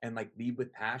and like lead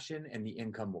with passion, and the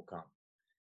income will come.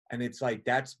 And it's like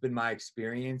that's been my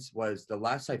experience. Was the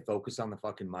less I focus on the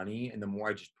fucking money, and the more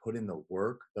I just put in the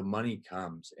work, the money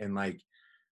comes. And like,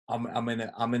 I'm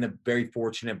in a very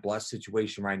fortunate, blessed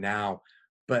situation right now.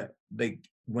 But like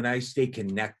when I stay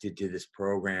connected to this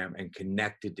program and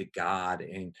connected to God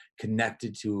and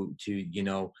connected to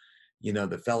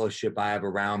the fellowship I have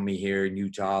around me here in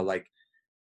Utah, like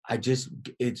I just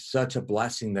it's such a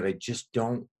blessing that I just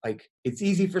don't like. It's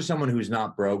easy for someone who's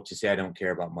not broke to say I don't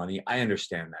care about money. I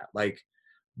understand that. Like,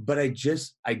 but I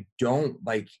don't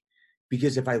like,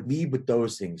 because if I lead with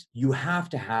those things, you have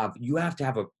to have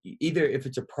a, either if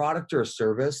it's a product or a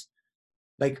service,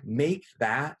 like make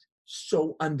that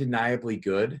so undeniably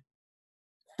good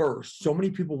first. So many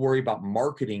people worry about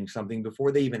marketing something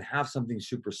before they even have something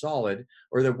super solid,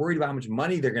 or they're worried about how much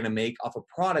money they're going to make off a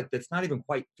product that's not even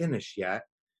quite finished yet.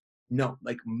 No,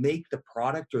 like make the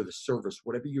product or the service,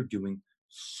 whatever you're doing,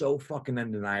 so fucking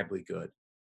undeniably good.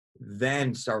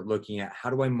 Then start looking at how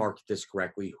do I market this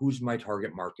correctly? Who's my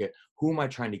target market? Who am I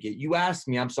trying to get? You asked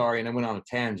me, I'm sorry, and I went on a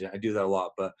tangent. I do that a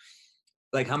lot, but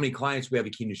like how many clients we have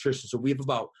at Key Nutrition. So we have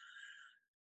about,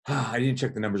 I didn't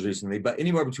check the numbers recently, but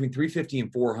anywhere between 350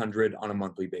 and 400 on a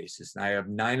monthly basis. And I have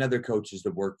 9 other coaches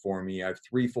that work for me. I have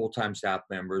 3 full-time staff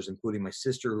members, including my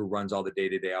sister who runs all the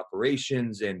day-to-day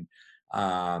operations. And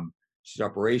she's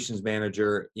operations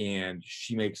manager and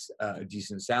she makes a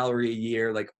decent salary a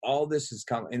year. Like all this has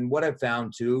come. And what I've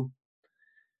found too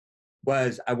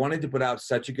was I wanted to put out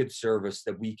such a good service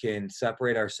that we can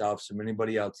separate ourselves from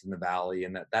anybody else in the valley.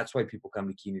 And that's why people come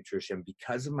to Key Nutrition.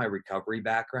 Because of my recovery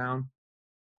background,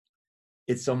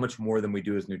 it's so much more than we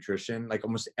do as nutrition. Like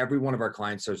almost every one of our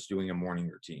clients starts doing a morning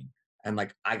routine. And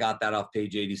like, I got that off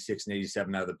page 86 and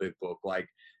 87 out of the big book. Like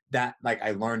that, like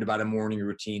I learned about a morning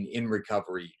routine in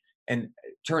recovery. And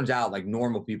it turns out like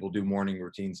normal people do morning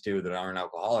routines too that aren't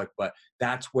alcoholic, but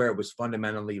that's where it was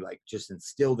fundamentally like just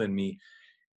instilled in me.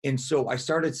 And so I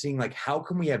started seeing like, how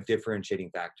can we have differentiating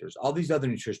factors? All these other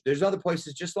nutrition, there's other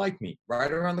places just like me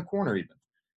right around the corner even.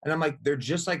 And I'm like, they're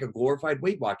just like a glorified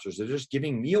Weight Watchers. They're just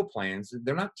giving meal plans.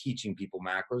 They're not teaching people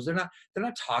macros. They're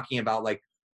not talking about like,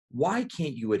 why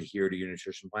can't you adhere to your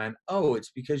nutrition plan? Oh, it's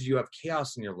because you have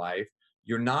chaos in your life.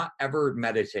 You're not ever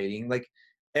meditating. Like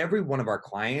every one of our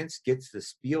clients gets the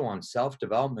spiel on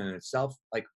self-development and self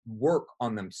like work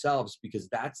on themselves because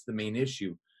that's the main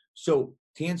issue. So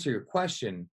to answer your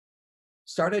question,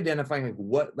 start identifying like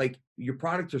what like your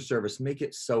product or service, make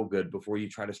it so good before you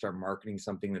try to start marketing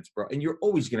something that's broke. And you're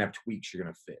always going to have tweaks you're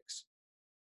going to fix,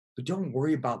 but don't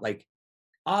worry about like,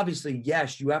 obviously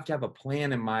yes, you have to have a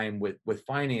plan in mind with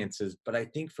finances, but I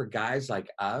think for guys like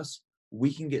us,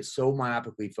 we can get so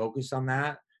myopically focused on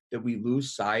that we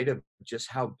lose sight of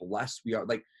just how blessed we are.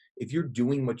 Like if you're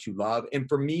doing what you love, and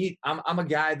for me, I'm a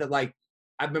guy that like,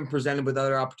 I've been presented with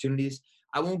other opportunities.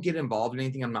 I won't get involved in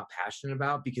anything I'm not passionate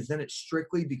about, because then it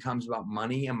strictly becomes about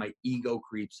money and my ego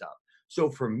creeps up. So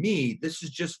for me, this is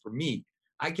just for me.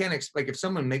 I can't expect, if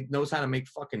someone knows how to make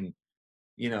fucking,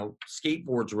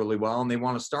 skateboards really well and they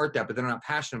want to start that, but they're not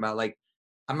passionate about, like,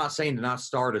 I'm not saying to not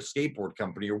start a skateboard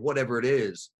company or whatever it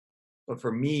is. But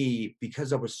for me,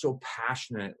 because I was so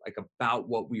passionate, like, about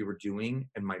what we were doing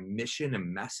and my mission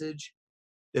and message,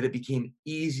 that it became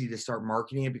easy to start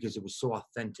marketing it because it was so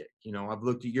authentic. I've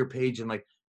looked at your page and like,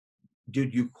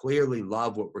 dude, you clearly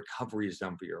love what recovery has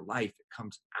done for your life. It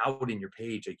comes out in your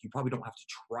page. Like, you probably don't have to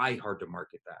try hard to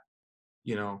market that,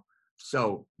 you know?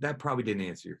 So that probably didn't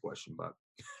answer your question, but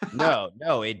No,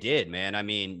 no, it did, man. I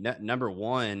mean, number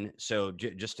one, so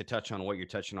just to touch on what you're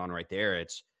touching on right there,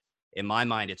 it's in my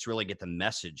mind, it's really get the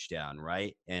message down,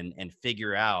 right? And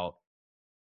figure out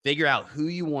who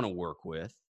you want to work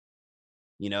with.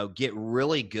 Get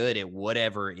really good at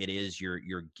whatever it is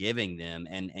you're giving them,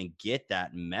 and get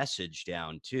that message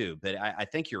down too. But I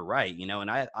think you're right,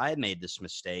 and I made this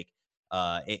mistake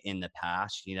in the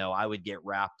past. I would get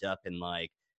wrapped up in like,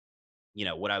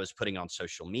 what I was putting on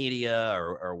social media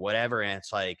or whatever. And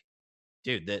it's like,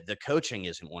 dude, the coaching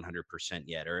isn't 100%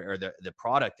 yet, or the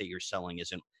product that you're selling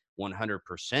isn't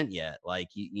 100% yet. Like,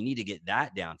 you need to get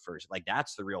that down first. Like,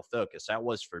 that's the real focus. That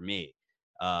was for me.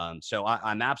 So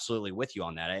I'm absolutely with you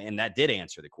on that. And that did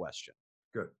answer the question.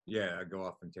 good. Yeah, I go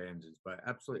off in tangents, but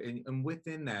absolutely. And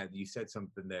within that, you said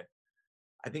something that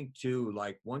I think too,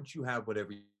 like, once you have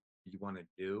whatever you want to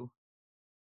do,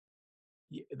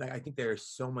 like, I think there's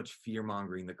so much fear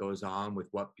mongering that goes on with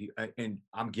what people, and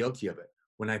I'm guilty of it.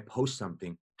 When I post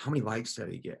something, how many likes did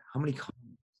I get? How many comments?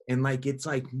 And like, it's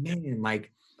like, man,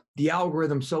 like, the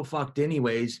algorithm's so fucked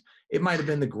anyways. It might have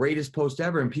been the greatest post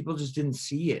ever, and people just didn't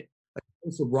see it. Like,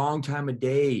 it's the wrong time of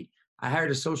day. I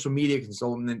hired a social media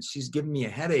consultant, and she's giving me a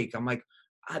headache. I'm like,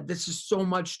 this is so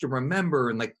much to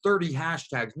remember, and like 30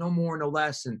 hashtags, no more, no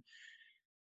less. And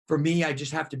for me, I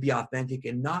just have to be authentic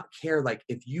and not care. Like,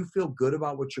 if you feel good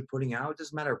about what you're putting out, it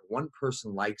doesn't matter if one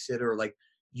person likes it, or like,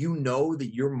 that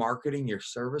you're marketing your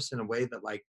service in a way that,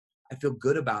 like, I feel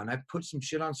good about. And I've put some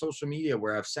shit on social media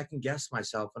where I've second guessed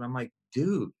myself, and I'm like,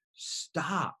 dude,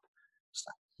 stop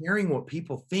caring what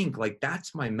people think. Like,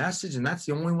 that's my message, and that's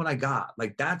the only one I got.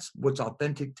 Like, that's what's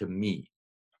authentic to me.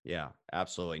 Yeah,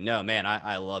 absolutely. No, man,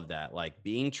 I love that. Like,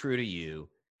 being true to you.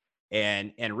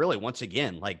 And really, once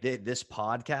again, like, this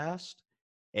podcast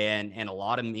and a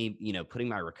lot of me, putting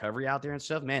my recovery out there and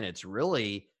stuff, man, it's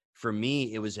really, for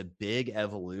me, it was a big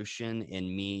evolution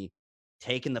in me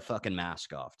taking the fucking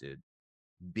mask off, dude.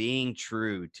 Being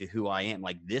true to who I am.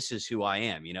 Like, this is who I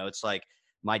am. It's like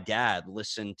my dad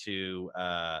listened to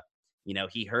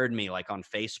he heard me like on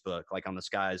Facebook, like on this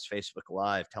guy's Facebook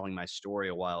Live telling my story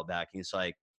a while back. He's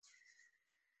like,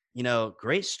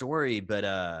 great story,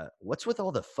 but what's with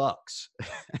all the fucks?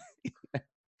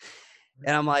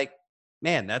 And I'm like,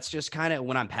 man, that's just kind of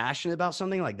when I'm passionate about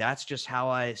something, like, that's just how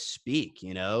I speak,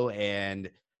 and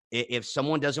if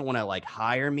someone doesn't want to like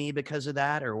hire me because of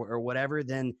that or whatever,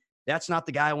 then that's not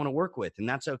the guy I want to work with. And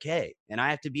that's okay. And I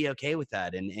have to be okay with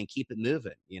that and keep it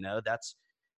moving.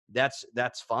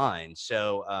 That's fine.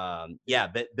 So, yeah,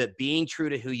 but being true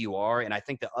to who you are. And I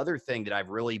think the other thing that I've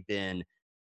really been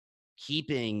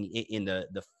keeping in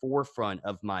the forefront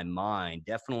of my mind,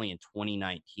 definitely in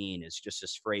 2019, is just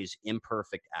this phrase,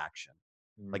 imperfect action,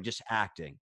 like Mm. just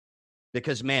acting.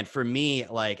 Because, man, for me,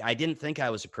 like, I didn't think I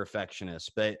was a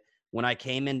perfectionist, but when I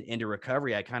came into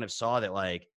recovery, I kind of saw that,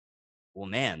 like, well,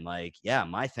 man, like, yeah,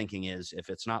 my thinking is, if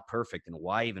it's not perfect, then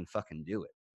why even fucking do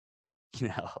it? You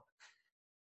know?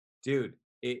 Dude,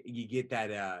 you get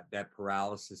that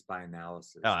paralysis by Oh,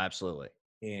 analysis. absolutely.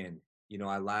 And we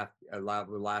laugh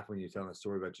when you're telling a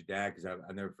story about your dad, because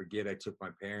I never forget. I took my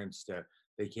parents to,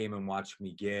 they came and watched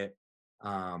me get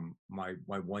my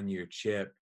 1 year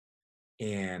chip,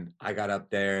 and I got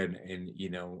up there, and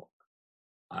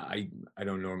I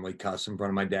don't normally cuss in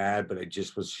front of my dad, but I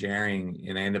just was sharing,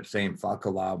 and I end up saying fuck a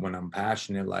lot when I'm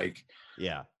passionate, like.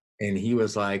 Yeah. And he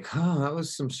was like, "Oh, that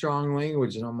was some strong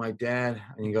language." And I'm like, "Dad,"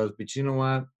 and he goes, "But you know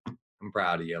what? I'm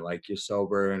proud of you. Like, you're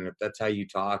sober, and if that's how you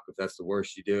talk, if that's the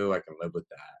worst you do, I can live with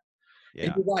that." And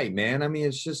Yeah. you're right, man. I mean,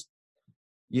 it's just,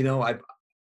 you know, I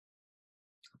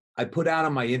I put out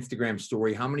on my Instagram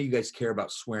story, how many of you guys care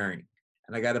about swearing?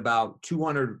 And I got about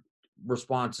 200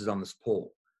 responses on this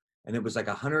poll. And it was like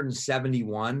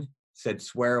 171 said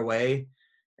swear away,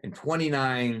 and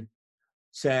 29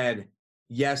 said,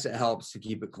 yes, it helps to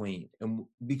keep it clean. And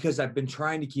because I've been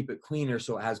trying to keep it cleaner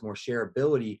so it has more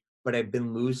shareability, but I've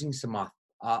been losing some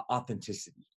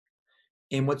authenticity.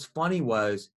 And what's funny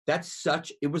was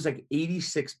it was like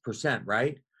 86%,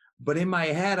 right? But in my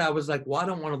head, I was like, well, I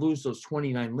don't want to lose those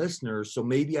 29 listeners. So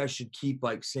maybe I should keep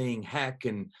like saying heck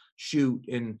and shoot.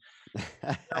 And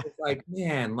I was like,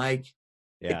 man, like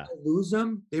if Yeah, I lose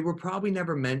them, they were probably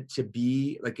never meant to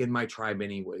be like in my tribe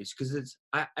anyways. Cause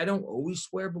I don't always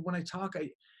swear, but when I talk,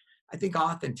 I think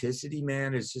authenticity,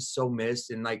 man, is just so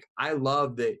missed. And like, I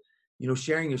love that,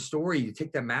 sharing your story, you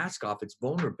take that mask off, it's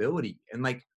vulnerability. And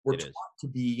like, we're it taught is. to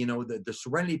be, the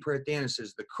serenity prayer at the end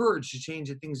says, the courage to change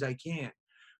the things I can't.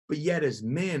 But yet, as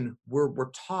men,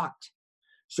 we're taught.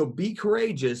 So be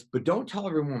courageous, but don't tell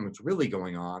everyone what's really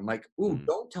going on. Like, ooh, Mm,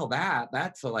 don't tell that.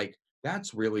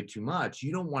 That's really too much.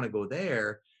 You don't want to go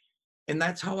there. And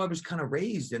that's how I was kind of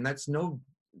raised. And that's no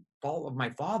fault of my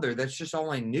father. That's just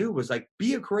all I knew was like,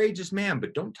 be a courageous man,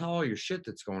 but don't tell all your shit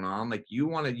that's going on. Like you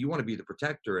want to be the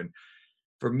protector. And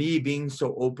for me, being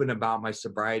so open about my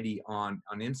sobriety on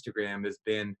Instagram has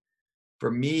been for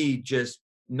me just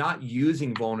not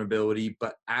using vulnerability,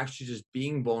 but actually just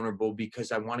being vulnerable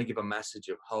because I want to give a message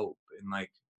of hope and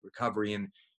like recovery. And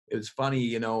it was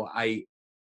funny,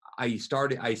 I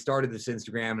started this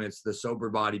Instagram and it's the sober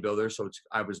bodybuilder. So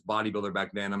I was bodybuilder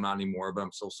back then. I'm not anymore, but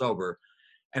I'm still sober.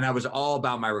 And I was all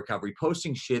about my recovery,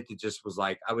 posting shit that just was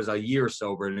like, I was a year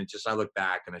sober and I look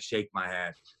back and I shake my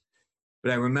head.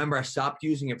 But I remember I stopped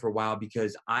using it for a while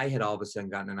because I had all of a sudden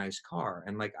gotten a nice car.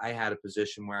 And like I had a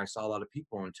position where I saw a lot of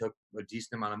people and took a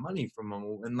decent amount of money from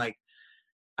them. And like,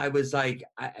 I was like,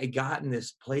 I got in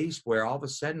this place where all of a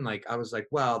sudden, like, I was like,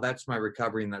 well, that's my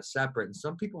recovery and that's separate. And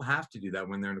some people have to do that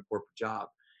when they're in a corporate job.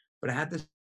 But I had this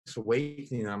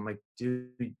awakening. I'm like, dude,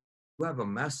 you have a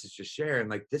message to share. And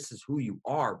like, this is who you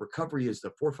are. Recovery is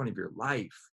the forefront of your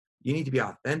life. You need to be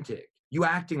authentic. You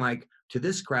acting like to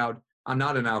this crowd, I'm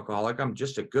not an alcoholic. I'm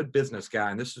just a good business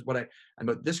guy. And this is but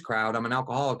this crowd, I'm an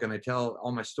alcoholic and I tell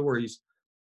all my stories.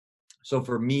 So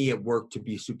for me, it worked to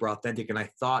be super authentic. And I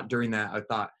thought during that, I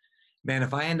thought, man,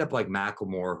 if I end up like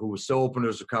Macklemore, who was so open to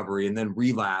his recovery and then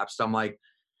relapsed, I'm like,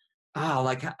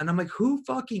 and I'm like, who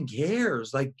fucking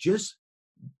cares? Like, just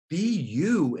be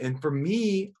you. And for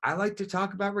me, I like to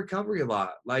talk about recovery a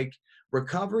lot, like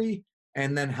recovery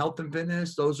and then health and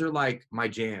fitness. Those are like my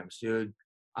jams, dude.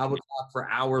 I would talk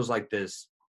for hours like this.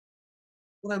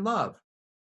 What I love.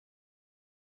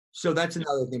 So that's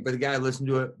another thing. But the guy listened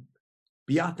to it,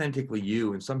 be authentically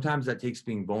you. And sometimes that takes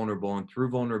being vulnerable. And through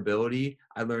vulnerability,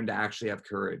 I learned to actually have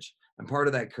courage. And part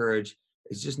of that courage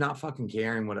is just not fucking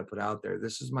caring what I put out there.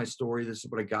 This is my story. This is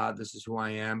what I got. This is who I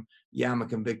am. Yeah, I'm a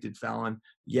convicted felon.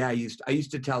 Yeah, I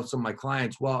used to tell some of my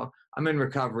clients, well, I'm in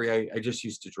recovery. I just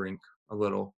used to drink a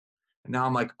little. And now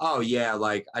I'm like, oh yeah,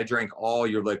 like I drank all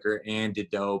your liquor and did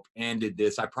dope and did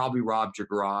this. I probably robbed your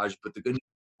garage, but the good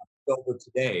news is over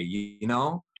today, you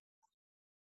know?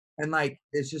 And like,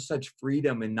 it's just such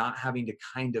freedom and not having to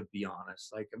kind of be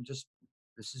honest. Like, this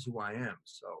is who I am.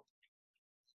 So,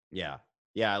 yeah.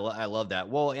 Yeah, I love that.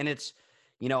 Well, and it's,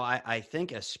 I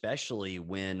think especially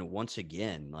when once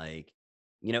again, like,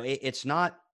 it's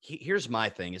not here's my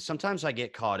thing is sometimes I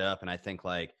get caught up and I think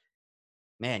like,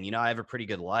 man, I have a pretty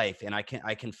good life and I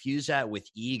confuse that with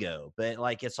ego, but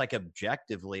like it's like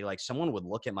objectively, like someone would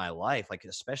look at my life, like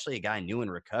especially a guy new in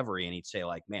recovery, and he'd say,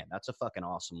 like, man, that's a fucking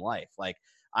awesome life. Like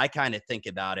I kind of think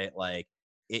about it like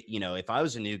if I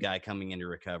was a new guy coming into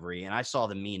recovery and I saw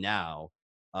the me now,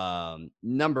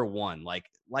 number one, like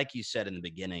you said in the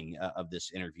beginning of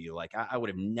this interview, like I would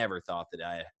have never thought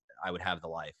that I would have the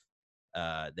life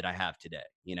that I have today.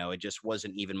 It just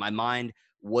wasn't even my mind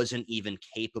wasn't even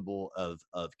capable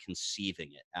of conceiving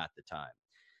it at the time.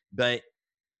 But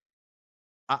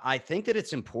I think that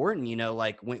it's important,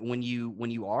 like when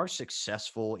you are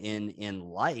successful in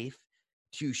life,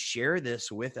 to share this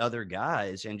with other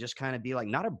guys and just kind of be like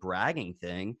not a bragging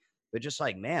thing, but just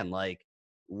like, man, like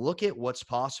look at what's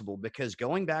possible. Because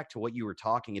going back to what you were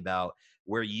talking about,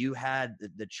 where you had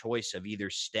the choice of either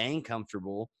staying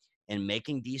comfortable and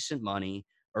making decent money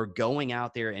or going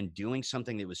out there and doing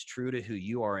something that was true to who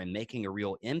you are and making a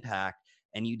real impact,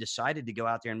 and you decided to go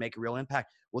out there and make a real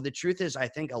impact. Well, the truth is, I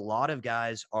think a lot of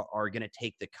guys are going to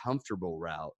take the comfortable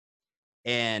route,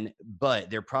 but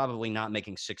they're probably not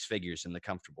making six figures in the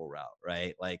comfortable route,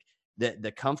 right? Like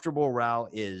the comfortable route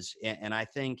is, and I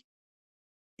think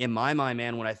in my mind,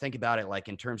 man, when I think about it, like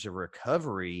in terms of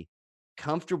recovery,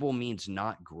 comfortable means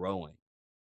not growing.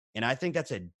 And I think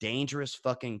that's a dangerous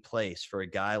fucking place for a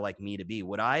guy like me to be.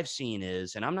 What I've seen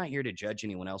is, and I'm not here to judge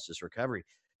anyone else's recovery,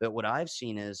 but what I've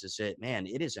seen is that, man,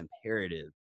 it is imperative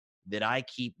that I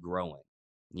keep growing,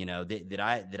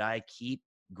 that I keep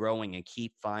growing and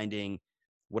keep finding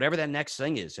whatever that next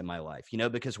thing is in my life,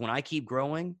 because when I keep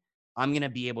growing, I'm going to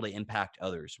be able to impact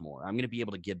others more. I'm going to be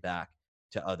able to give back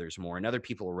to others more, and other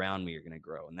people around me are going to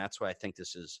grow. And that's why I think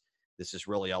this is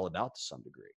really all about to some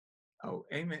degree. Oh,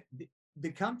 amen.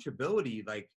 The comfortability,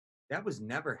 like that was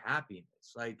never happiness.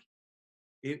 Like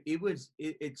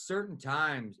at certain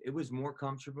times, it was more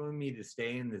comfortable for me to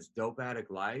stay in this dope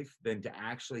addict life than to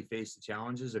actually face the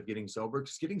challenges of getting sober.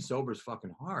 Because getting sober is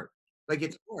fucking hard. Like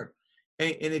it's hard.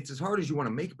 And it's as hard as you want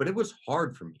to make it, but it was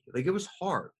hard for me. Like it was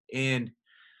hard. And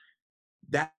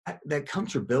that that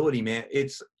comfortability, man,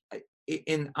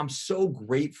 and I'm so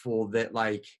grateful that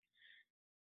like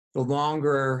the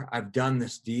longer I've done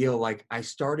this deal, like I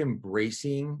start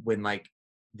embracing when like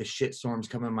the shit storms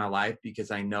come in my life because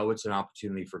I know it's an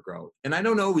opportunity for growth. And I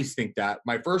don't always think that.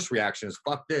 My first reaction is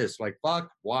fuck this, like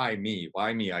fuck, why me?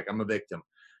 Why me? Like I'm a victim.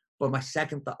 But my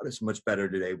second thought is much better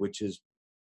today, which is,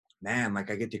 man,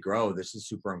 like I get to grow. This is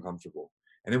super uncomfortable.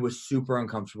 And it was super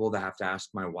uncomfortable to have to ask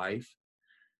my wife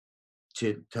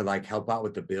to like help out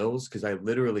with the bills because I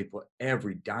literally put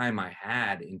every dime I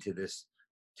had into this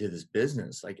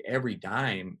business, like every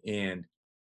dime. And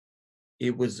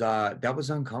it was that was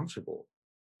uncomfortable.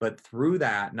 But through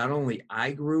that, not only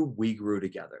I grew, we grew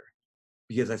together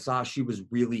because I saw she was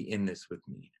really in this with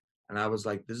me. And I was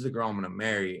like, this is the girl I'm gonna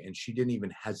marry. And she didn't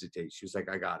even hesitate. She was like,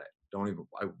 I got it. Don't even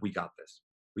we got this.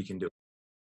 We can do it.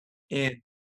 And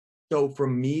so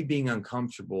from me being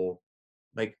uncomfortable,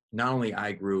 like not only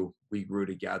I grew, we grew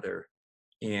together.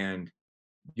 And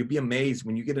you'll be amazed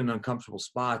when you get in uncomfortable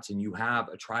spots and you have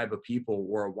a tribe of people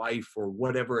or a wife or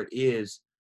whatever it is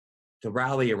to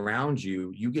rally around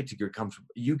you, you get to get comfortable,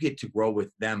 you get to grow with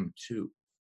them too.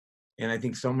 And I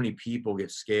think so many people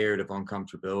get scared of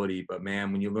uncomfortability, but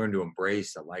man, when you learn to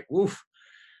embrace it, like, woof,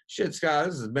 shit, Scott,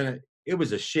 it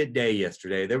was a shit day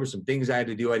yesterday. There were some things I had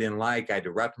to do I didn't like. I had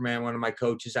to reprimand one of my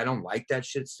coaches. I don't like that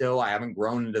shit still. I haven't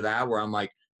grown into that where I'm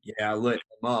like, yeah, I lit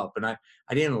him up. And I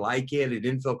didn't like it. It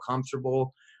didn't feel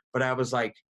comfortable. But I was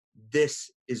like, this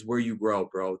is where you grow,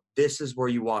 bro. This is where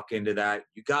you walk into that.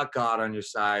 You got God on your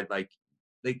side. Like,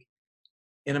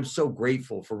 and I'm so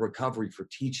grateful for recovery for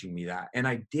teaching me that. And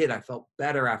I did. I felt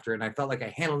better after it. And I felt like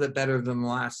I handled it better than the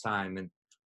last time. And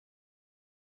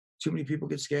too many people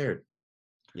get scared.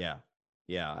 Yeah.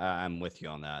 Yeah. I'm with you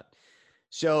on that.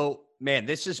 So, man,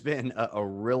 this has been a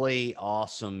really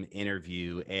awesome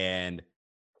interview. And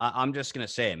I'm just going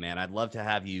to say it, man. I'd love to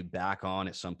have you back on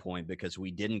at some point because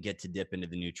we didn't get to dip into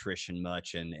the nutrition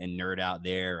much and nerd out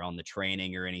there on the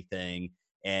training or anything.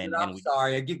 Dude, And I'm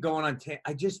sorry. I get going on.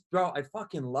 I just, bro, I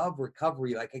fucking love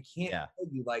recovery. Like, I can't yeah, tell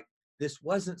you, like, this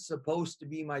wasn't supposed to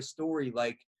be my story.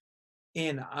 Like,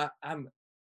 and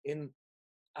and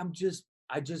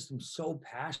I just am so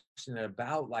passionate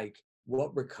about like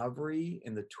what recovery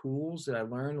and the tools that I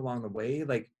learned along the way.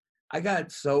 Like, I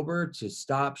got sober to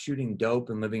stop shooting dope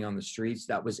and living on the streets.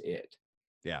 That was it.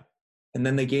 yeah. And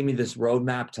then they gave me this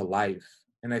roadmap to life.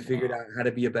 And I figured Wow. out how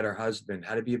to be a better husband,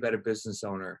 how to be a better business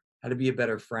owner, how to be a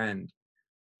better friend,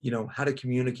 how to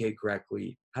communicate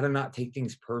correctly, how to not take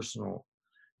things personal,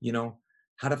 you know,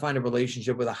 how to find a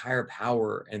relationship with a higher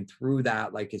power. And through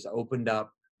that, like, has opened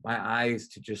up my eyes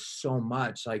to just so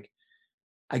much. Like,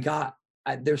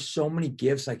 there's so many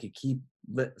gifts I could keep.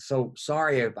 So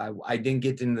sorry if I didn't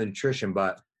get into the nutrition,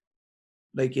 but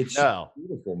like, it's just No,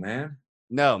 beautiful, man.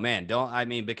 no, man. Don't. I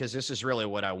mean, because this is really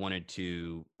what I wanted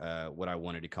to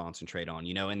concentrate on,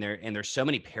 and there's so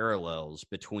many parallels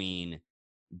between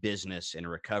business and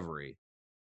recovery,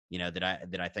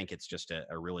 that I think it's just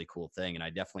a really cool thing. And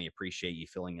I definitely appreciate you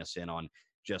filling us in on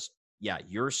just, yeah,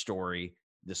 your story,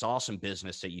 this awesome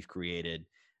business that you've created.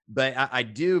 But I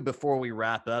do, before we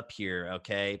wrap up here,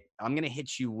 okay, I'm going to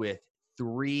hit you with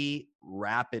 3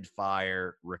 rapid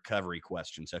fire recovery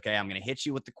questions. Okay. I'm going to hit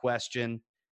you with the question,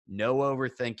 no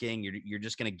overthinking. You're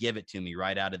just going to give it to me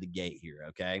right out of the gate here.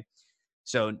 Okay.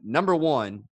 So, number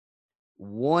one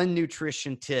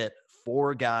nutrition tip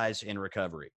for guys in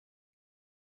recovery.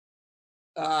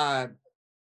 Uh,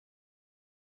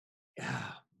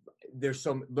 there's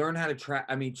some learn how to track.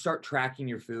 I mean, start tracking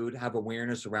your food, have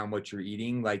awareness around what you're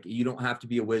eating. Like, you don't have to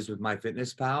be a whiz with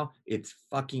MyFitnessPal. It's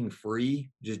fucking free.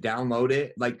 Just download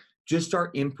it. Like, just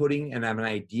start inputting and have an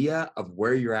idea of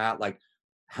where you're at. Like,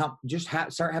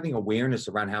 start having awareness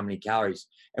around how many calories.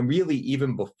 And really,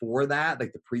 even before that,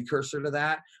 like the precursor to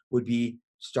that would be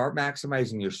start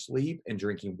maximizing your sleep and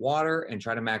drinking water and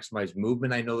try to maximize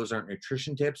movement. I know those aren't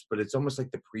nutrition tips, but it's almost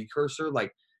like the precursor.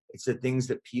 Like, it's the things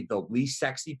that the least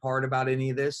sexy part about any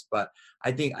of this. But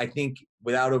I think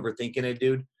without overthinking it,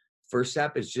 dude, first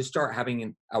step is just start having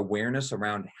an awareness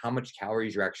around how much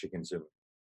calories you're actually consuming.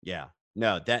 Yeah.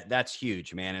 No, that's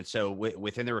huge, man. And so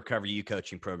within the Recovery U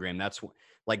coaching program, that's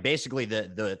like basically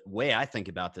the way I think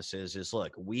about this is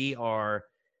look, we are,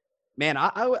 man,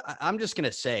 I'm just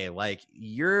gonna say, like,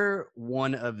 you're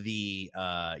one of the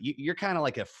you're kind of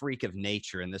like a freak of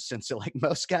nature in the sense that like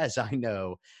most guys I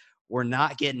know were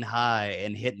not getting high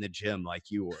and hitting the gym like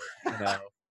you were, you know.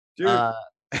 Dude. Uh,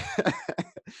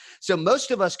 so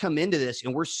most of us come into this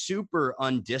and we're super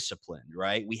undisciplined,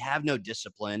 right? We have no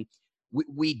discipline.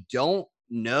 We don't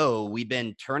know. We've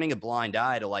been turning a blind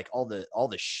eye to like all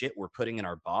the shit we're putting in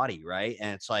our body, right?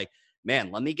 And it's like,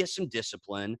 man, let me get some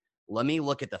discipline. Let me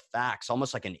look at the facts,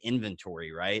 almost like an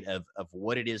inventory, right? Of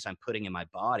what it is I'm putting in my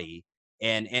body.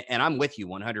 And I'm with you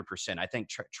 100%. I think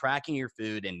tracking your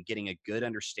food and getting a good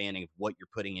understanding of what you're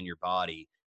putting in your body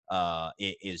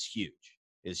is huge.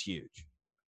 Is huge.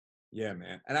 Yeah,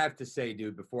 man. And I have to say,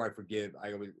 dude, before I forget,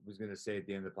 I was going to say at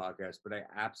the end of the podcast, but I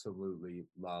absolutely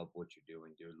love what you're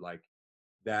doing, dude. Like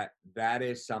that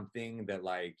is something that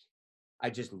like I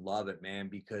just love it, man,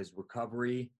 because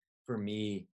recovery for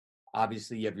me,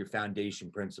 obviously you have your foundation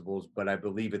principles, but I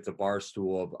believe it's a bar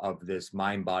stool of this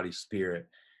mind, body, spirit.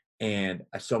 And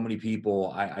so many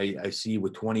people I see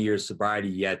with 20 years sobriety,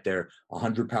 yet they're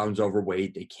 100 pounds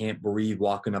overweight. They can't breathe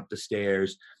walking up the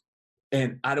stairs.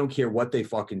 And I don't care what they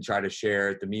fucking try to share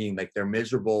at the meeting, like they're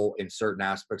miserable in certain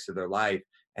aspects of their life.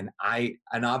 And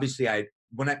obviously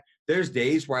when I there's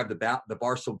days where I have the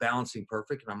bar still balancing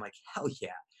perfect, and I'm like, hell yeah.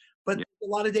 But a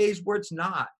lot of days where it's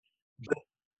not. But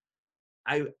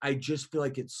I just feel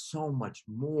like it's so much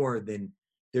more than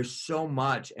there's so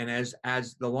much. And as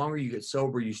the longer you get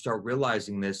sober, you start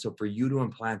realizing this. So for you to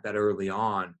implant that early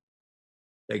on,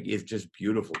 like, it's just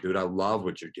beautiful, dude. I love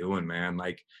what you're doing, man.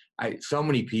 Like, so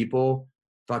many people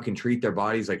fucking treat their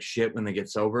bodies like shit when they get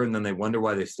sober, and then they wonder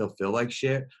why they still feel like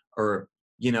shit. Or,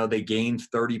 they gained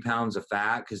 30 pounds of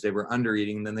fat because they were under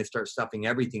eating, and then they start stuffing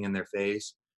everything in their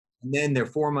face. And then they're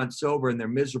 4 months sober and they're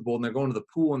miserable and they're going to the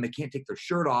pool and they can't take their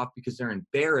shirt off because they're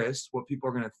embarrassed what people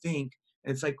are gonna think.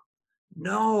 And it's like,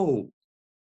 no,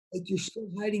 like you're still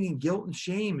hiding in guilt and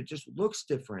shame. It just looks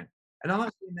different. And I'm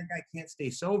not saying that guy can't stay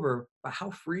sober, but how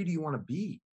free do you want to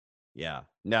be? Yeah.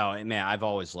 No, and man, I've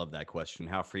always loved that question.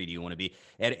 How free do you want to be?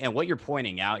 And what you're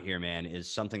pointing out here, man,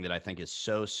 is something that I think is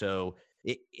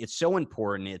it's so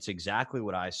important. It's exactly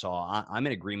what I saw. I'm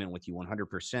in agreement with you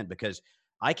 100% because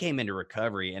I came into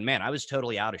recovery and man, I was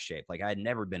totally out of shape. Like I had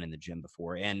never been in the gym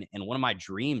before. And one of my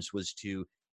dreams was to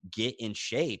get in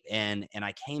shape. And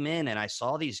I came in and I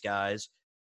saw these guys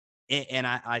and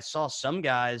I saw some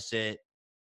guys that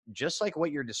just like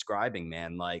what you're describing,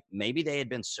 man, like maybe they had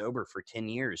been sober for 10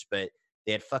 years, but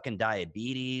they had fucking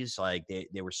diabetes, like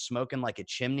they were smoking like a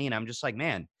chimney. And I'm just like,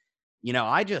 man,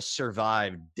 I just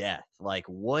survived death. Like,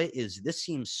 what is this?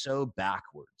 Seems so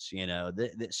backwards,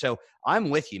 So I'm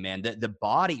with you, man. The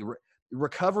body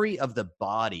recovery of the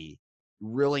body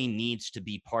really needs to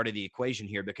be part of the equation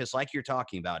here because, like you're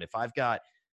talking about, if I've got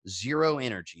zero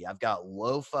energy, I've got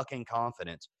low fucking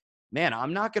confidence, man,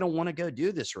 I'm not going to want to go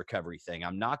do this recovery thing.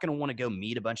 I'm not going to want to go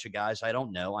meet a bunch of guys I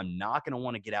don't know. I'm not going to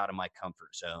want to get out of my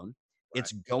comfort zone. Right.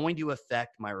 It's going to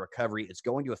affect my recovery. It's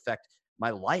going to affect my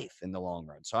life in the long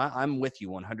run. So I'm with you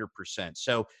 100%.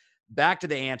 So back to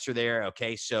the answer there.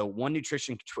 Okay. So one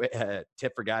nutrition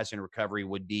tip for guys in recovery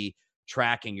would be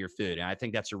tracking your food. And I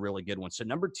think that's a really good one. So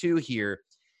number two here,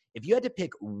 if you had to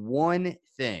pick one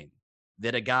thing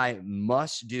that a guy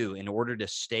must do in order to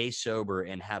stay sober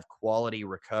and have quality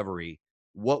recovery,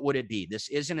 what would it be? This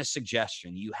isn't a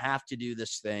suggestion. You have to do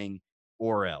this thing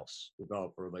or else.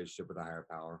 Develop a relationship with a higher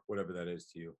power, whatever that is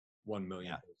to you. 1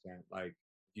 million Yeah, percent. Like,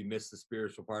 if you miss the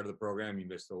spiritual part of the program, you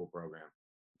miss the whole program.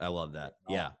 I love that.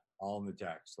 All, Yeah. all in the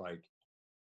text. Like,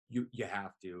 you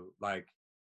have to. Like,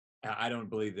 I don't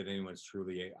believe that anyone's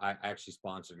truly. I actually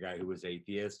sponsored a guy who was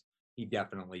atheist. He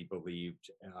definitely believed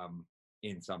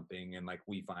in something, and like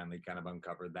we finally kind of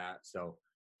uncovered that. So,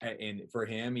 and for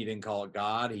him, he didn't call it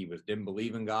God. He didn't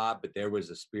believe in God, but there was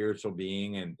a spiritual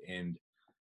being, and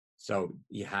so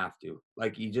you have to,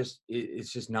 like,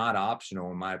 it's just not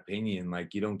optional in my opinion.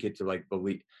 Like, you don't get to like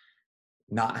believe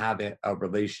not have a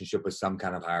relationship with some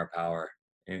kind of higher power,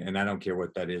 and I don't care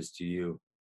what that is to you.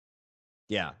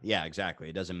 Yeah, yeah, exactly.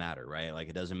 It doesn't matter, right? Like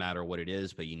it doesn't matter what it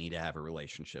is, but you need to have a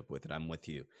relationship with it. I'm with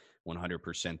you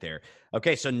 100% there.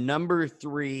 Okay, so number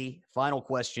 3, final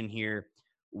question here.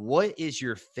 What is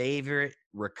your favorite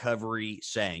recovery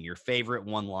saying? Your favorite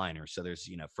one-liner? So there's,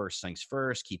 first things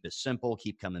first, keep it simple,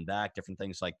 keep coming back, different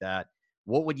things like that.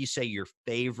 What would you say your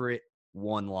favorite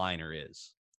one-liner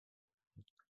is?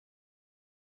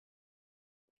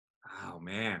 Oh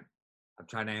man, I'm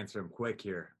trying to answer them quick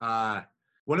here.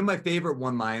 One of my favorite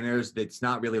one-liners that's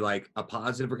not really like a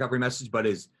positive recovery message, but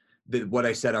is what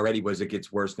I said already was it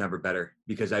gets worse, never better,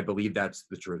 because I believe that's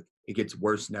the truth. It gets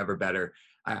worse, never better.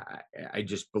 I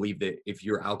just believe that if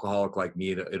you're alcoholic like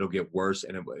me, it'll get worse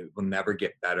and it will never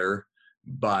get better.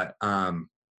 But,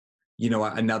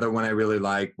 another one I really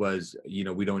like was,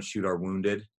 we don't shoot our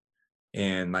wounded.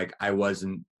 And like, I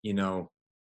wasn't,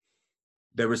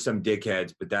 there were some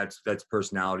dickheads, but that's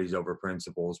personalities over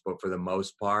principles. But for the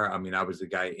most part, I mean, I was the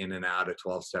guy in and out of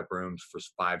 12-step rooms for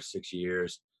 5, 6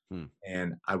 years. Hmm.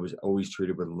 And I was always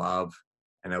treated with love,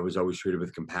 and I was always treated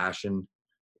with compassion.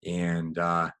 And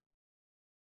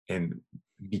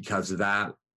because of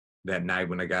that, that night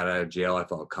when I got out of jail, I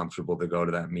felt comfortable to go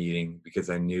to that meeting because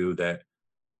I knew that,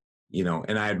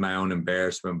 and I had my own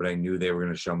embarrassment, but I knew they were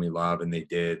going to show me love, and they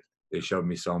did. They showed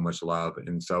me so much love.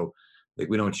 And so, like,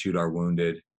 we don't shoot our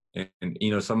wounded. And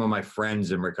some of my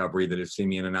friends in recovery that have seen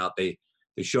me in and out, they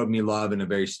showed me love in a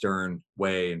very stern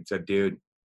way and said, dude,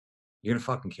 you're going to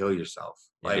fucking kill yourself.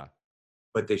 Like, Yeah.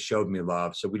 but they showed me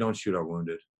love. So we don't shoot our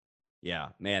wounded. Yeah,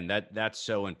 man, that's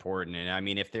so important. And I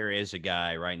mean, if there is a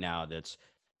guy right now that's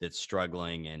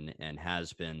struggling and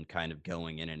has been kind of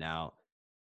going in and out,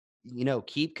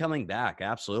 keep coming back.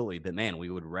 Absolutely. But man, we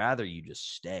would rather you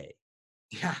just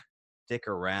Yeah. stick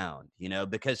around,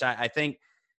 because I think,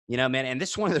 man, and this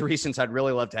is one of the reasons I'd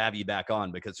really love to have you back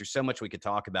on because there's so much we could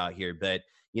talk about here. But,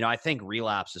 I think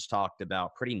relapse is talked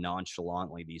about pretty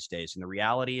nonchalantly these days. And the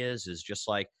reality is just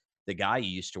like the guy you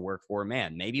used to work for,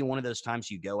 man, maybe one of those times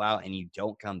you go out and you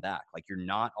don't come back. Like you're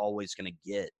not always going to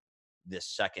get this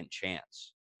second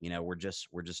chance. We're just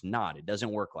not. It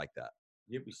doesn't work like that.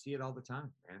 Yeah, we see it all the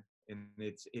time, man. And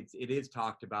it is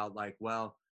talked about like,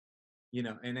 well,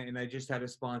 and I just had a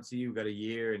sponsor who got a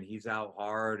year and he's out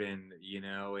hard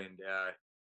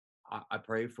I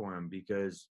pray for him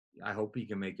because I hope he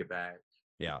can make it back.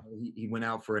 Yeah. He went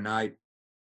out for a night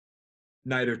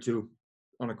or two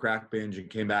on a crack binge and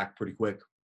came back pretty quick.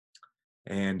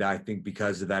 And I think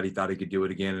because of that, he thought he could do it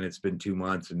again. And it's been 2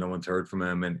 months and no one's heard from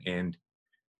him. And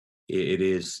it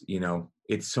is,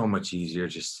 it's so much easier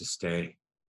just to stay.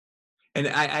 And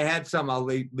I had I'll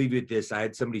leave you with this. I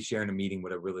had somebody sharing a meeting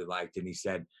what I really liked. And he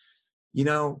said,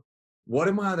 what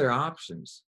are my other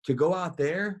options? To go out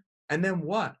there and then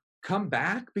what? Come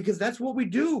back? Because that's what we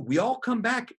do. We all come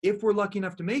back if we're lucky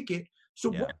enough to make it.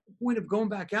 So Yeah. what's the point of going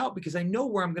back out? Because I know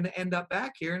where I'm going to end up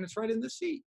back here and it's right in the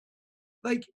seat.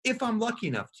 Like if I'm lucky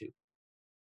enough to.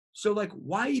 So like,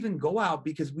 why even go out?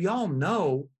 Because we all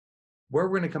know where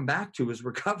we're going to come back to is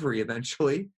recovery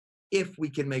eventually, if we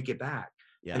can make it back.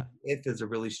 Yeah. If is a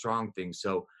really strong thing.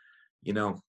 So,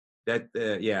 those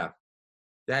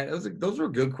were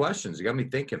good questions. You got me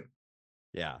thinking.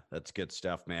 Yeah, that's good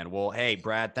stuff, man. Well, hey,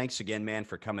 Brad, thanks again, man,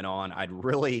 for coming on. I'd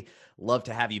really love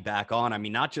to have you back on. I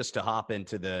mean, not just to hop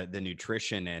into the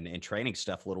nutrition and training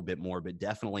stuff a little bit more, but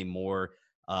definitely more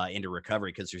into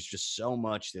recovery because there's just so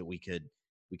much that we could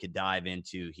dive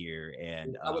into here.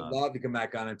 And I would love to come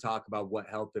back on and talk about what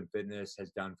health and fitness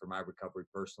has done for my recovery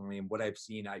personally and what I've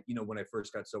seen. When I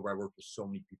first got sober, I worked with so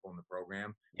many people in the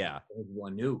program. yeah,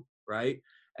 Everyone knew, right?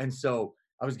 And so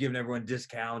I was giving everyone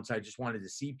discounts. I just wanted to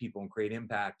see people and create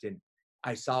impact. And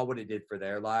I saw what it did for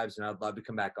their lives. And I'd love to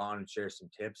come back on and share some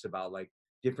tips about like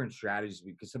different strategies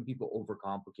because some people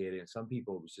overcomplicate it. And some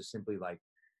people it was just simply like,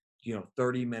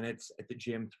 30 minutes at the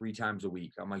gym 3 times a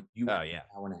week. I'm like, you have yeah, an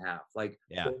hour and a half. Like,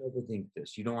 yeah, don't overthink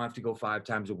this. You don't have to go 5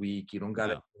 times a week. You don't got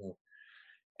to. no.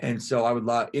 And so I would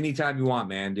love anytime you want,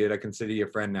 man, dude. I consider you a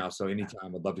friend now. So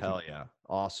anytime I'd love to. Hell yeah.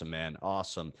 Awesome, man.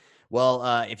 Awesome. Well,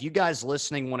 if you guys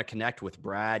listening want to connect with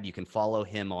Brad, you can follow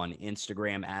him on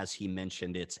Instagram. As he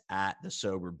mentioned, it's at the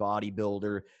Sober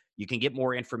Bodybuilder. You can get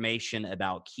more information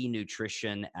about Key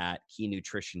Nutrition at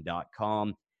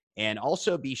keynutrition.com. And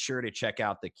also be sure to check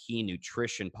out the Key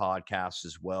Nutrition podcast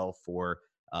as well for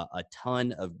a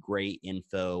ton of great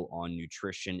info on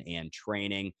nutrition and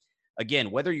training.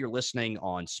 Again, whether you're listening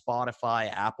on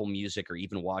Spotify, Apple Music, or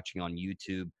even watching on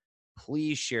YouTube,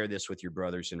 please share this with your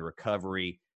brothers in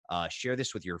recovery. Share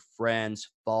this with your friends.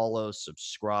 Follow,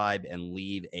 subscribe, and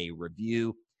leave a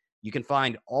review. You can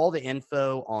find all the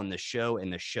info on the show in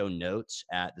the show notes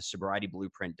at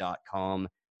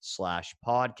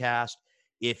thesobrietyblueprint.com/podcast.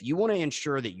 If you want to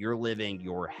ensure that you're living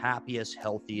your happiest,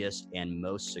 healthiest, and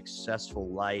most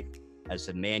successful life as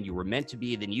the man you were meant to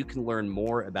be, then you can learn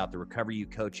more about the Recover You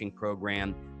coaching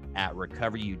program at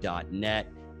recoveryou.net.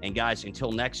 And guys,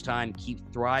 until next time,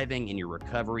 keep thriving in your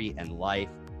recovery and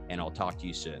life, and I'll talk to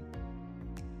you soon.